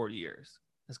out for 40 years,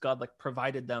 as God like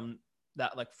provided them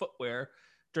that like footwear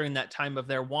during that time of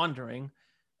their wandering.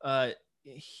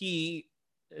 He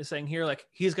is saying here, like,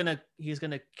 he's gonna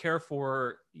care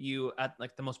for you at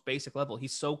like the most basic level.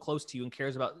 He's so close to you and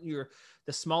cares about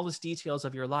the smallest details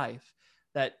of your life,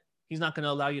 that he's not going to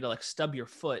allow you to like stub your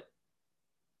foot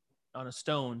on a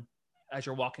stone as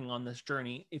you're walking on this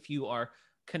journey if you are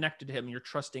connected to him, you're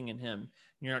trusting in him, and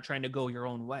you're not trying to go your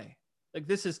own way. Like,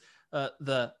 this is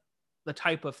the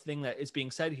type of thing that is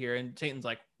being said here. And Satan's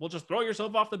like, well, just throw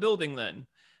yourself off the building then.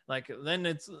 Like, then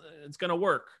it's going to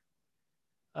work.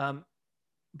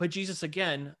 But Jesus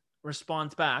again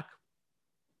responds back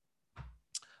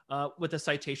with a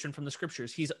citation from the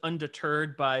scriptures. He's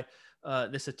undeterred by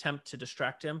this attempt to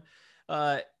distract him.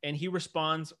 And he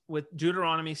responds with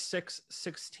Deuteronomy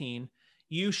 6:16,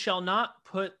 you shall not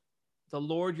put the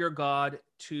Lord your God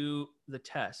to the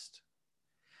test.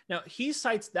 Now, he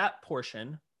cites that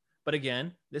portion, but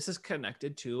again, this is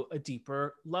connected to a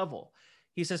deeper level.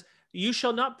 He says, you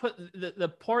shall not put,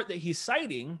 the part that he's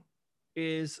citing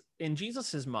is in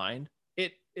Jesus's mind.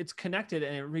 It's connected,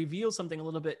 and it reveals something a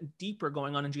little bit deeper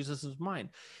going on in Jesus's mind.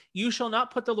 You shall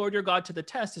not put the Lord your God to the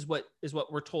test is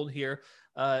what we're told here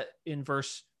in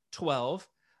verse 12.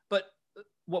 But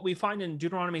what we find in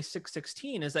Deuteronomy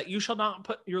 6:16 is that you shall not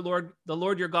put the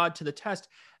Lord your God to the test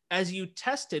as you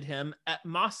tested him at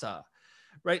Massah,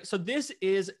 right? So this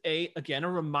is again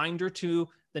a reminder to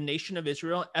the nation of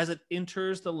Israel as it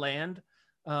enters the land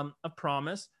of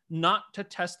promise, not to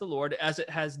test the Lord as it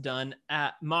has done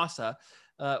at Massah,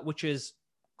 which is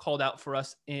called out for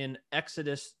us in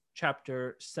Exodus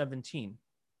chapter 17.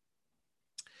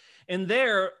 And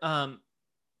there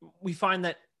we find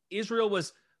that Israel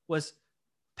was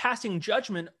passing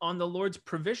judgment on the Lord's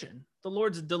provision, the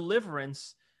Lord's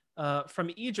deliverance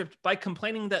from Egypt, by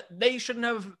complaining that they shouldn't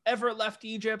have ever left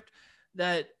Egypt,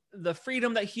 that the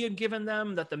freedom that he had given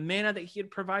them, that the manna that he had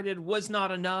provided was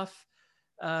not enough.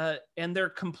 And they're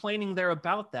complaining there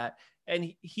about that.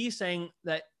 And he's saying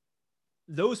that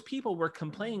those people were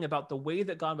complaining about the way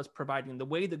that God was providing, the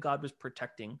way that God was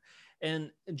protecting.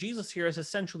 And Jesus here is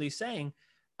essentially saying,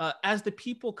 as the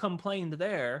people complained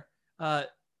there,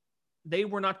 they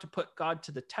were not to put God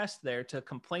to the test there, to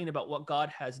complain about what God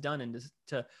has done, and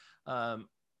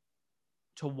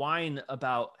to whine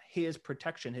about his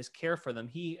protection, his care for them.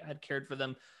 He had cared for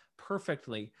them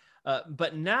perfectly.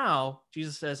 But now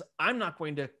Jesus says, I'm not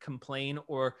going to complain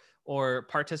or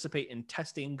participate in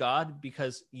testing God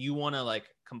because you want to like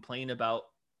complain about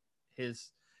his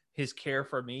care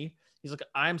for me. He's like,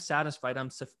 I'm satisfied.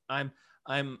 I'm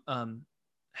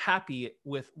happy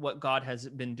with what God has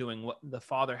been doing, what the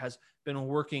Father has been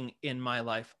working in my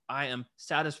life. I am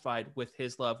satisfied with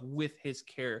his love, with his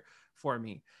care for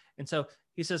me. And so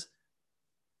he says,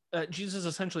 Jesus is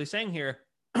essentially saying here,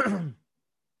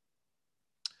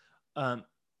 I'm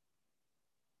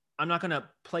not going to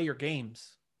play your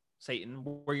games, Satan,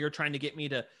 where you're trying to get me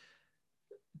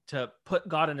to put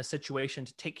God in a situation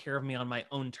to take care of me on my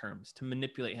own terms, to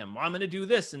manipulate him. Well, I'm going to do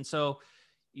this. And so,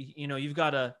 you've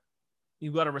got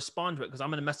to respond to it because I'm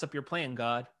going to mess up your plan,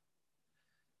 God.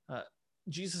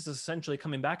 Jesus is essentially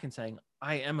coming back and saying,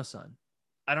 I am a son.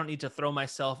 I don't need to throw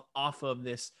myself off of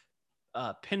this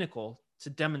pinnacle to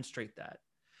demonstrate that.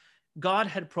 God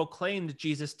had proclaimed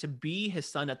Jesus to be his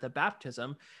son at the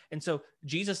baptism. And so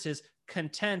Jesus is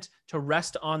content to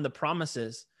rest on the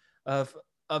promises of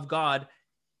God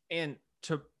and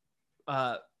to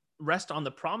rest on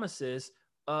the promises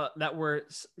that were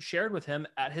shared with him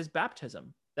at his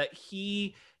baptism, that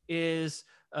he is,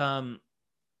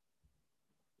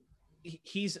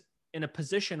 he's in a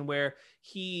position where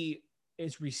he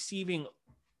is receiving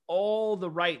all the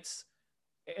rights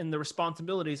and the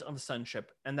responsibilities of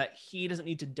sonship, and that he doesn't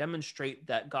need to demonstrate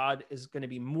that God is going to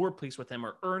be more pleased with him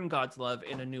or earn God's love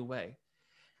in a new way.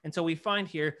 And so we find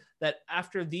here that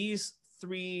after these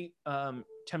three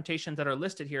temptations that are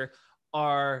listed here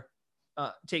are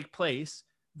take place,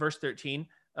 verse 13,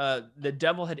 the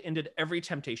devil had ended every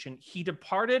temptation. He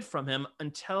departed from him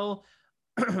until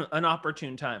an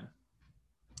opportune time.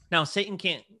 Now, Satan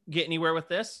can't get anywhere with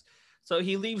this, so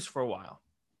he leaves for a while.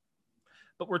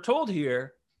 But we're told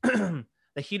here that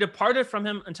he departed from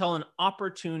him until an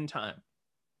opportune time.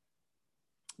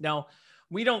 Now,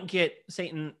 we don't get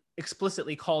Satan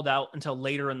explicitly called out until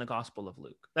later in the Gospel of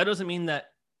Luke. That doesn't mean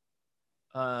that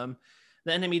the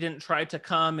enemy didn't try to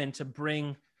come and to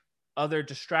bring other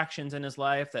distractions in his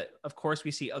life. That, of course,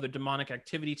 we see other demonic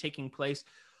activity taking place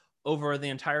over the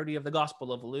entirety of the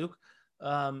Gospel of Luke.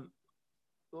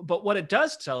 But what it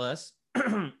does tell us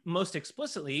most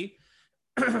explicitly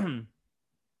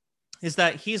is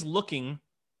that he's looking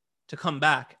to come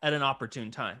back at an opportune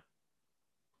time.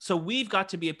 So we've got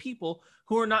to be a people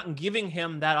who are not giving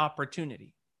him that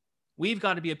opportunity. We've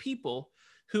got to be a people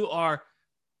who are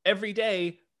every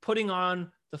day putting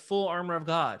on the full armor of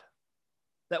God,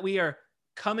 that we are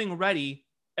coming ready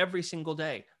every single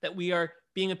day, that we are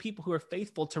being a people who are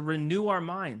faithful to renew our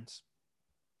minds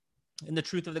in the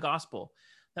truth of the gospel,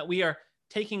 that we are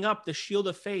taking up the shield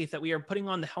of faith, that we are putting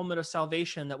on the helmet of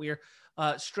salvation, that we are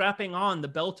strapping on the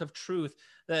belt of truth,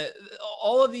 that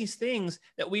all of these things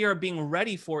that we are being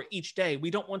ready for each day. We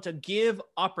don't want to give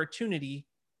opportunity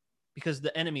because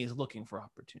the enemy is looking for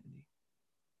opportunity.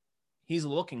 He's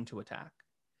looking to attack.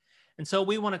 And so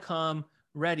we want to come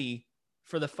ready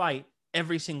for the fight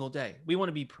every single day. We want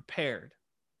to be prepared.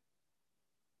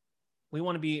 We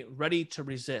want to be ready to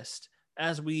resist.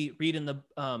 As we read in the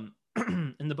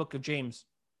in the book of James,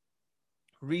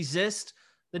 resist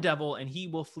the devil and he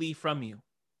will flee from you.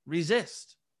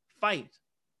 Resist, fight,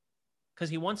 because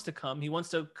he wants to come. He wants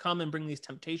to come and bring these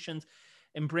temptations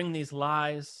and bring these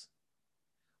lies.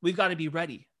 We've got to be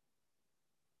ready.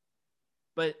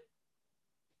 But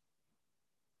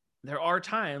there are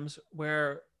times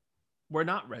where we're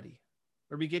not ready,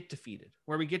 where we get defeated,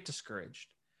 where we get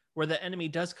discouraged, where the enemy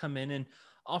does come in and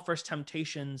offers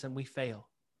temptations and we fail.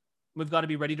 We've got to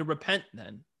be ready to repent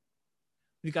then.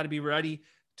 We've got to be ready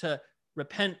to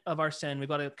repent of our sin. We've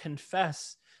got to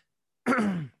confess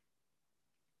to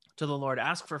the Lord,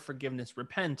 ask for forgiveness,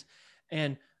 repent,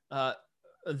 and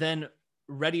then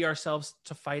ready ourselves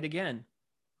to fight again.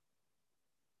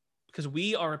 Because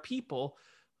we are a people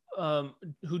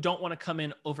who don't want to come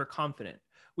in overconfident.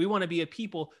 We want to be a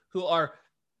people who are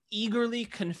eagerly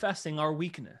confessing our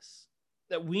weakness,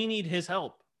 that we need his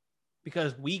help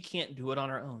because we can't do it on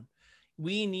our own.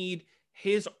 We need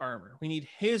his armor. We need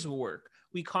his work.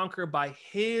 We conquer by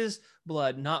his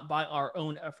blood, not by our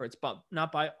own efforts, but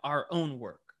not by our own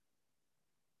work.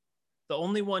 The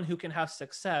only one who can have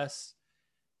success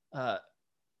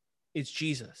is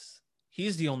Jesus.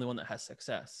 He's the only one that has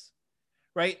success,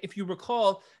 right? If you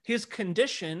recall, his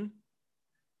condition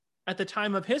at the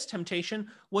time of his temptation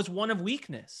was one of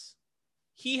weakness.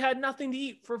 He had nothing to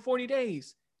eat for 40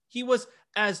 days. He was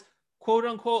as quote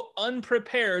unquote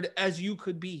unprepared as you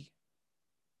could be.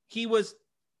 He was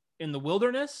in the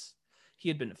wilderness. He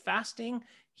had been fasting.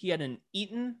 He hadn't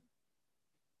eaten.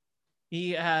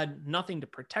 He had nothing to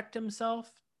protect himself,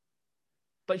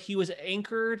 but he was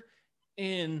anchored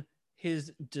in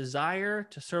his desire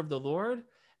to serve the Lord.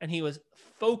 And he was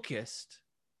focused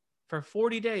for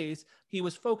 40 days. He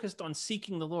was focused on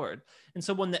seeking the Lord. And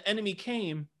so when the enemy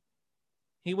came,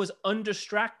 he was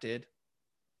undistracted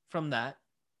from that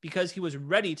because he was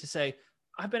ready to say,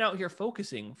 I've been out here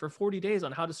focusing for 40 days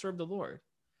on how to serve the Lord,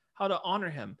 how to honor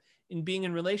him, in being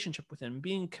in relationship with him,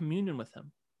 being in communion with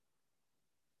him.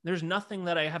 There's nothing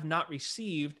that I have not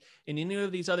received in any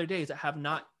of these other days that have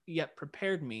not yet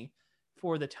prepared me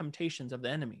for the temptations of the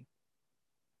enemy.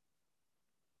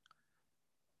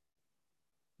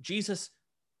 Jesus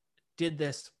did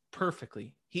this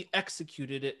perfectly. He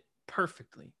executed it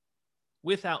perfectly,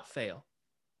 without fail.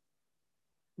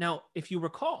 Now, if you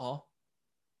recall,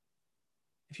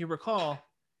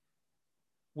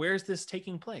 where's this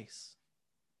taking place?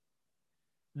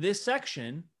 This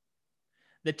section,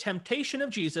 the temptation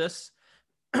of Jesus,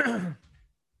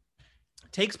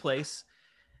 takes place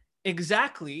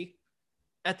exactly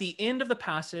at the end of the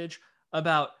passage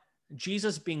about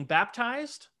Jesus being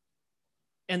baptized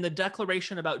and the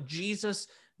declaration about Jesus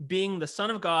being the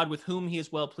Son of God with whom he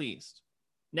is well pleased.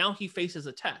 Now he faces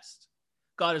a test.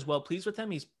 God is well pleased with him.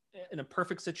 He's in a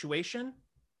perfect situation.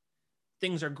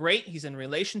 Things are great. He's in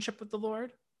relationship with the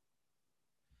Lord.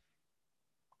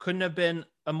 Couldn't have been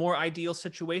a more ideal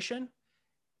situation.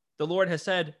 The Lord has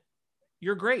said,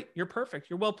 you're great. You're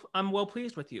perfect. I'm well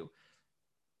pleased with you.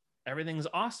 Everything's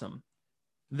awesome.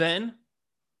 Then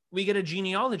we get a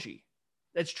genealogy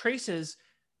that traces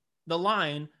the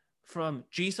line from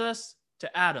Jesus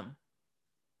to Adam,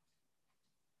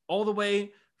 all the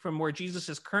way from where Jesus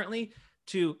is currently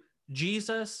to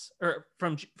Jesus, or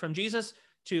from Jesus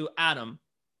to Adam,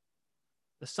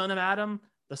 the son of Adam,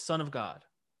 the son of God.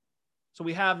 So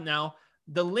we have now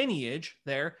the lineage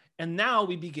there, and now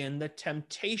we begin the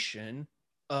temptation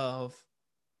of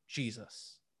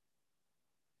Jesus.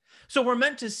 So we're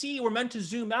meant to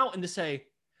zoom out and to say,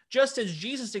 just as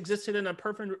Jesus existed in a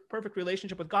perfect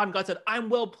relationship with God, and God said, I'm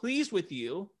well pleased with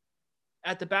you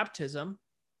at the baptism,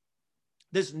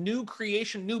 this new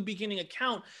creation, new beginning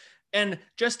account. And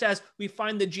just as we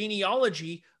find the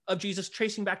genealogy of Jesus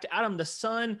tracing back to Adam, the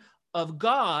son of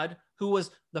God, who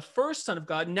was the first son of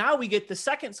God, now we get the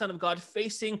second son of God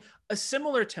facing a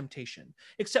similar temptation,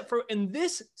 except for in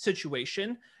this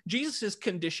situation, Jesus's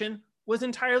condition was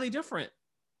entirely different.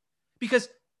 Because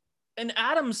in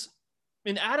Adam's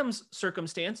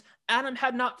circumstance, Adam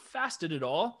had not fasted at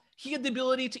all. He had the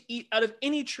ability to eat out of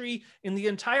any tree in the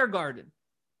entire garden.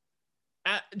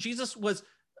 Jesus was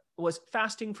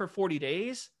fasting for 40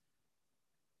 days.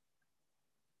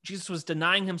 Jesus was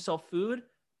denying himself food,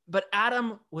 but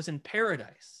Adam was in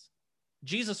paradise.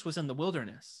 Jesus was in the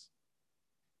wilderness.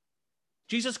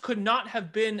 Jesus could not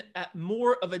have been at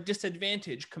more of a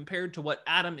disadvantage compared to what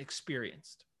Adam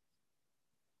experienced.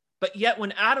 But yet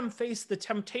when Adam faced the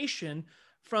temptation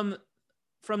from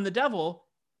the devil,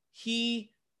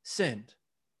 he sinned.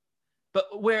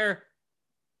 But where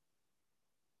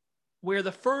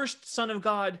the first son of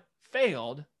God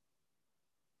failed,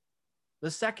 the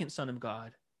second son of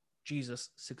God, Jesus,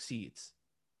 succeeds.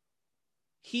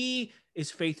 He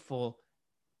is faithful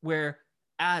where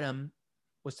Adam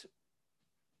was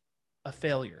a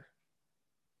failure.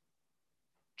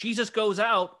 Jesus goes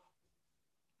out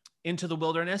into the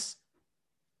wilderness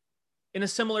in a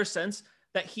similar sense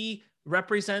that he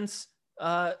represents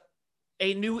a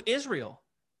new Israel.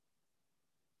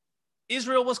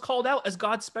 Israel was called out as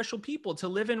God's special people to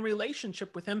live in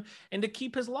relationship with him and to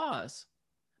keep his laws.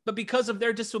 But because of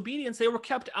their disobedience, they were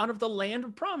kept out of the land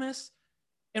of promise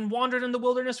and wandered in the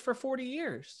wilderness for 40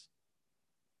 years.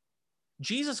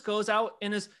 Jesus goes out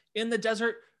and is in the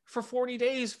desert for 40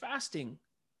 days fasting.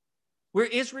 Where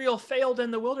Israel failed in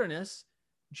the wilderness,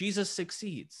 Jesus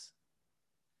succeeds.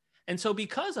 And so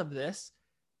because of this,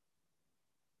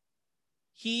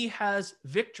 he has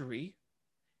victory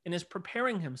and is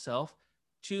preparing himself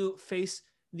to face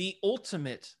the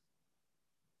ultimate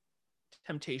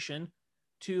temptation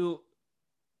to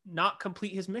not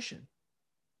complete his mission,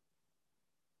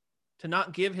 to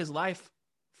not give his life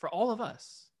for all of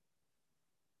us.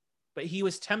 But he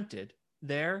was tempted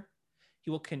there.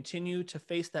 He will continue to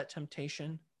face that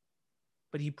temptation,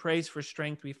 but he prays for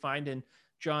strength. We find in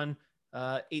John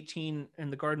 18 in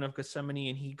the Garden of Gethsemane,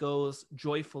 and he goes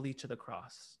joyfully to the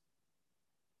cross,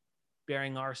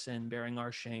 bearing our sin, bearing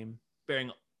our shame,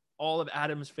 bearing all of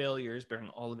Adam's failures, bearing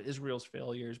all of Israel's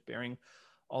failures, bearing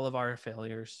all of our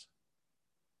failures,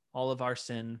 all of our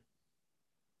sin,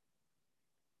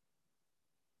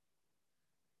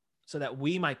 so that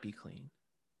we might be clean.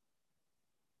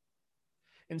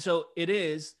 And so it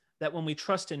is that when we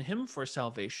trust in him for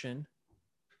salvation,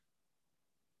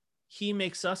 he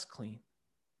makes us clean.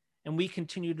 And we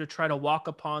continue to try to walk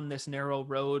upon this narrow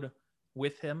road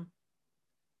with him.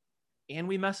 And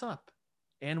we mess up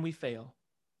and we fail.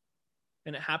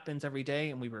 And it happens every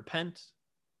day, and we repent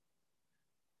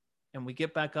and we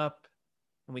get back up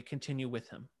and we continue with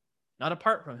him, not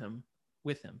apart from him,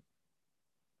 with him.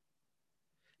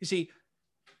 You see,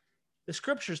 the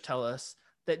scriptures tell us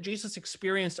that Jesus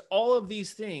experienced all of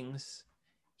these things.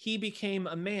 He became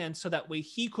a man so that way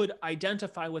he could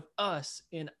identify with us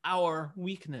in our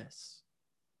weakness.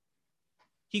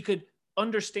 He could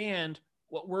understand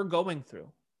what we're going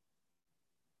through.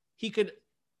 He could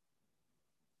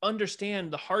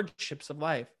understand the hardships of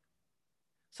life.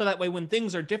 So that way when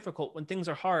things are difficult, when things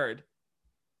are hard,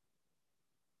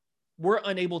 we're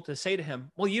unable to say to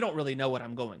him, well, you don't really know what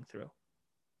I'm going through.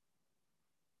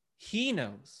 He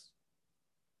knows.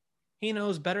 He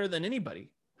knows better than anybody,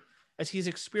 as he's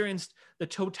experienced the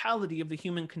totality of the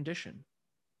human condition.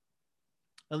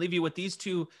 I'll leave you with these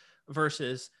two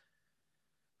verses,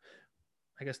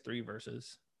 I guess 3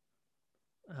 verses,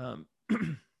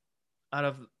 out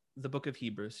of the book of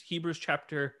Hebrews. Hebrews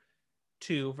chapter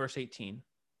 2, verse 18.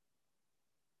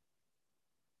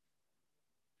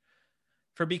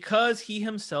 For because he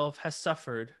himself has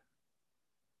suffered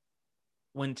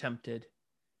when tempted,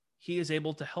 he is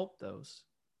able to help those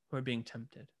who are being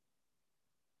tempted.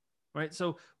 Right?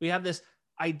 So we have this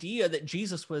idea that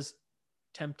Jesus was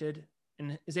tempted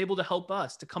and is able to help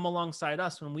us, to come alongside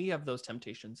us when we have those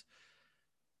temptations.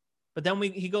 But then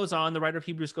he goes on, the writer of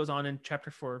Hebrews goes on in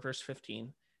chapter 4, verse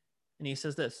 15, and he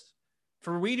says this,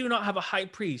 "For we do not have a high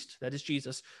priest," that is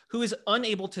Jesus, "who is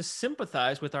unable to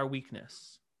sympathize with our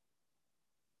weakness,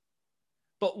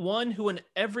 but one who in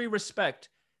every respect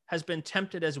has been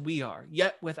tempted as we are,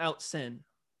 yet without sin."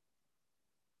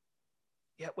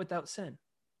 Yet without sin.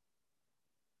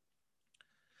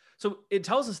 So it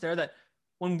tells us there that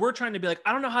when we're trying to be like,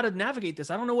 I don't know how to navigate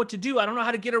this, I don't know what to do, I don't know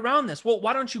how to get around this. Well,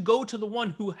 why don't you go to the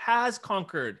one who has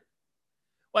conquered?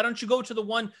 Why don't you go to the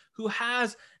one who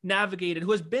has navigated,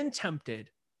 who has been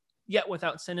tempted, yet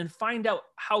without sin, and find out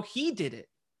how he did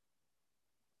it?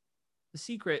 The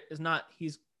secret is not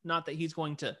that he's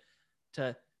going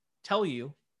to tell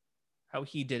you how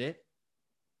he did it.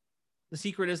 The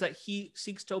secret is that he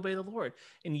seeks to obey the Lord,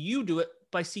 and you do it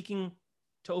by seeking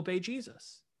to obey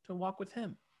Jesus, to walk with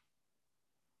him.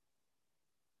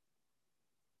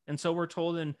 And so we're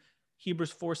told in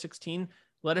Hebrews 4:16,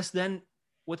 "Let us then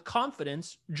with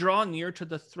confidence draw near to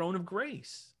the throne of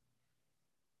grace,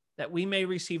 that we may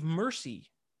receive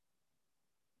mercy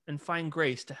and find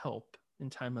grace to help in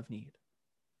time of need."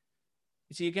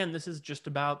 You see, again, this is just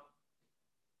about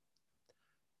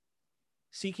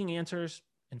seeking answers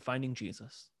and finding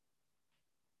Jesus,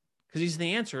 because he's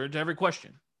the answer to every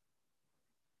question.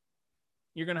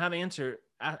 You're going to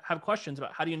have questions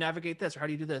about how do you navigate this or how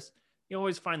do you do this. You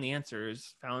always find the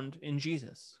answers found in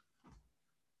Jesus.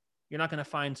 You're not going to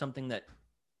find something that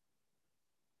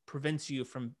prevents you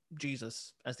from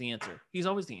Jesus as the answer. He's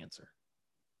always the answer.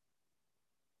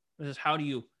 This is how do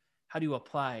you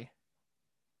apply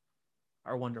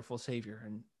our wonderful Savior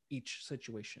in each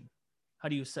situation? How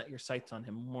do you set your sights on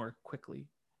him more quickly?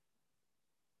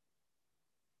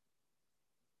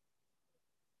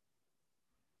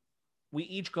 We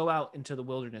each go out into the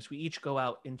wilderness. We each go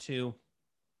out into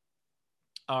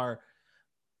our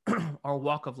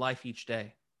walk of life each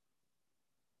day.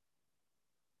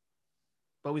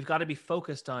 But we've got to be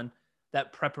focused on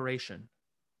that preparation.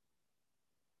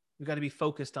 We've got to be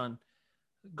focused on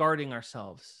guarding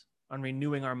ourselves, on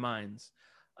renewing our minds,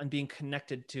 on being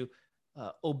connected to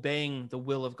obeying the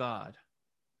will of God,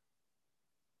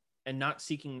 and not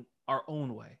seeking our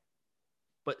own way,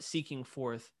 but seeking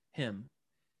forth him.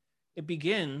 It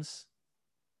begins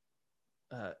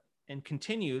and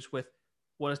continues with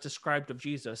what is described of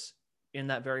Jesus in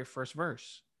that very first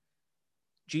verse.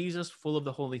 Jesus, full of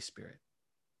the Holy Spirit,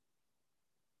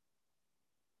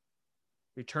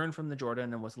 returned from the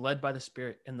Jordan and was led by the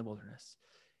Spirit in the wilderness.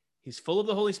 He's full of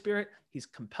the Holy Spirit. He's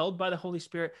compelled by the Holy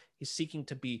Spirit. He's seeking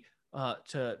to be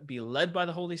led by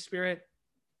the Holy Spirit,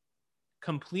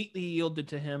 completely yielded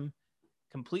to him,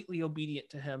 completely obedient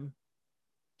to him,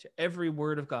 to every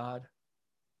word of God,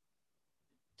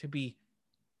 to be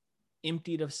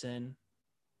emptied of sin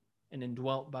and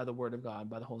indwelt by the word of God,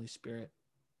 by the Holy Spirit.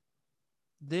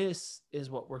 This is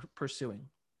what we're pursuing.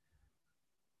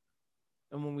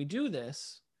 And when we do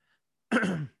this,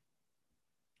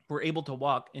 we're able to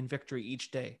walk in victory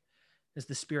each day as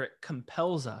the Spirit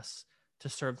compels us to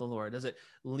serve the Lord, as it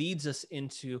leads us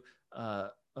into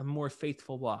a more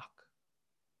faithful walk.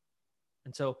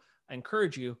 And so I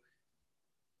encourage you,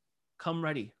 come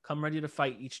ready to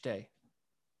fight each day.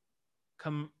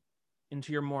 Come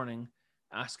into your morning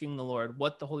asking the Lord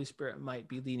what the Holy Spirit might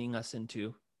be leading us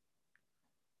into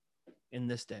in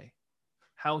this day,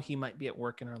 how he might be at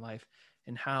work in our life,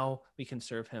 and how we can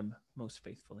serve him most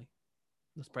faithfully.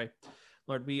 Let's pray.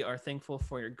 Lord, we are thankful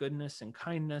for your goodness and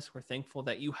kindness. We're thankful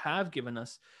that you have given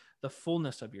us the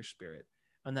fullness of your Spirit,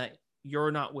 and that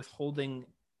you're not withholding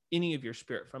any of your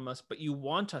Spirit from us, but you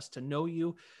want us to know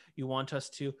you. You want us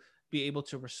to be able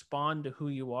to respond to who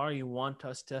you are. You want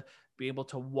us to be able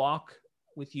to walk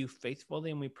with you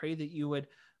faithfully. And we pray that you would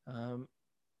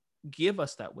give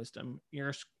us that wisdom.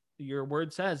 Your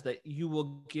word says that you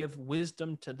will give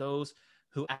wisdom to those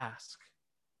who ask.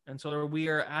 And so we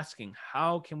are asking,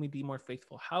 how can we be more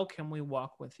faithful? How can we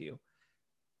walk with you?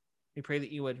 We pray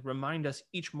that you would remind us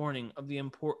each morning of the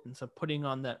importance of putting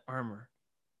on that armor,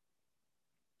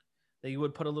 that you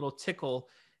would put a little tickle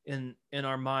in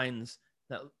our minds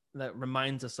that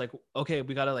reminds us, like, okay,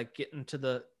 we got to like get into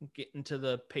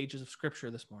the pages of scripture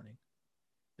this morning.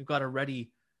 We've got to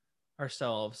ready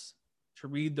ourselves to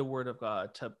read the word of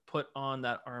God, to put on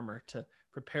that armor, to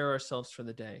prepare ourselves for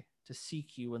the day, to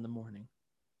seek you in the morning.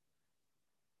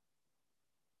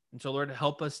 And so, Lord,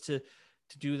 help us to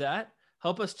do that.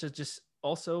 Help us to just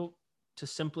also to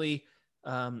simply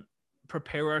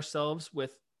prepare ourselves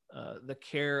with the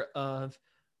care of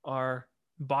our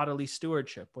bodily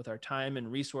stewardship with our time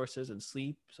and resources and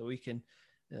sleep, so we can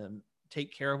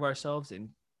take care of ourselves and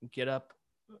get up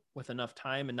with enough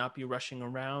time and not be rushing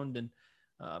around and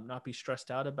not be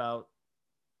stressed out about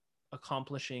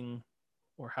accomplishing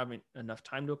or having enough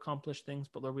time to accomplish things.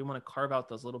 But Lord, we want to carve out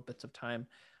those little bits of time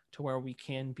to where we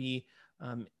can be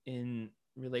in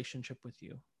relationship with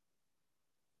you.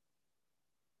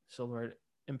 So Lord,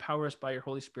 empower us by your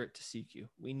Holy Spirit to seek you.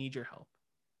 We need your help.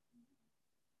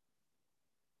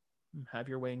 Have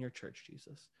your way in your church,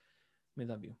 Jesus. We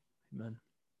love you. Amen.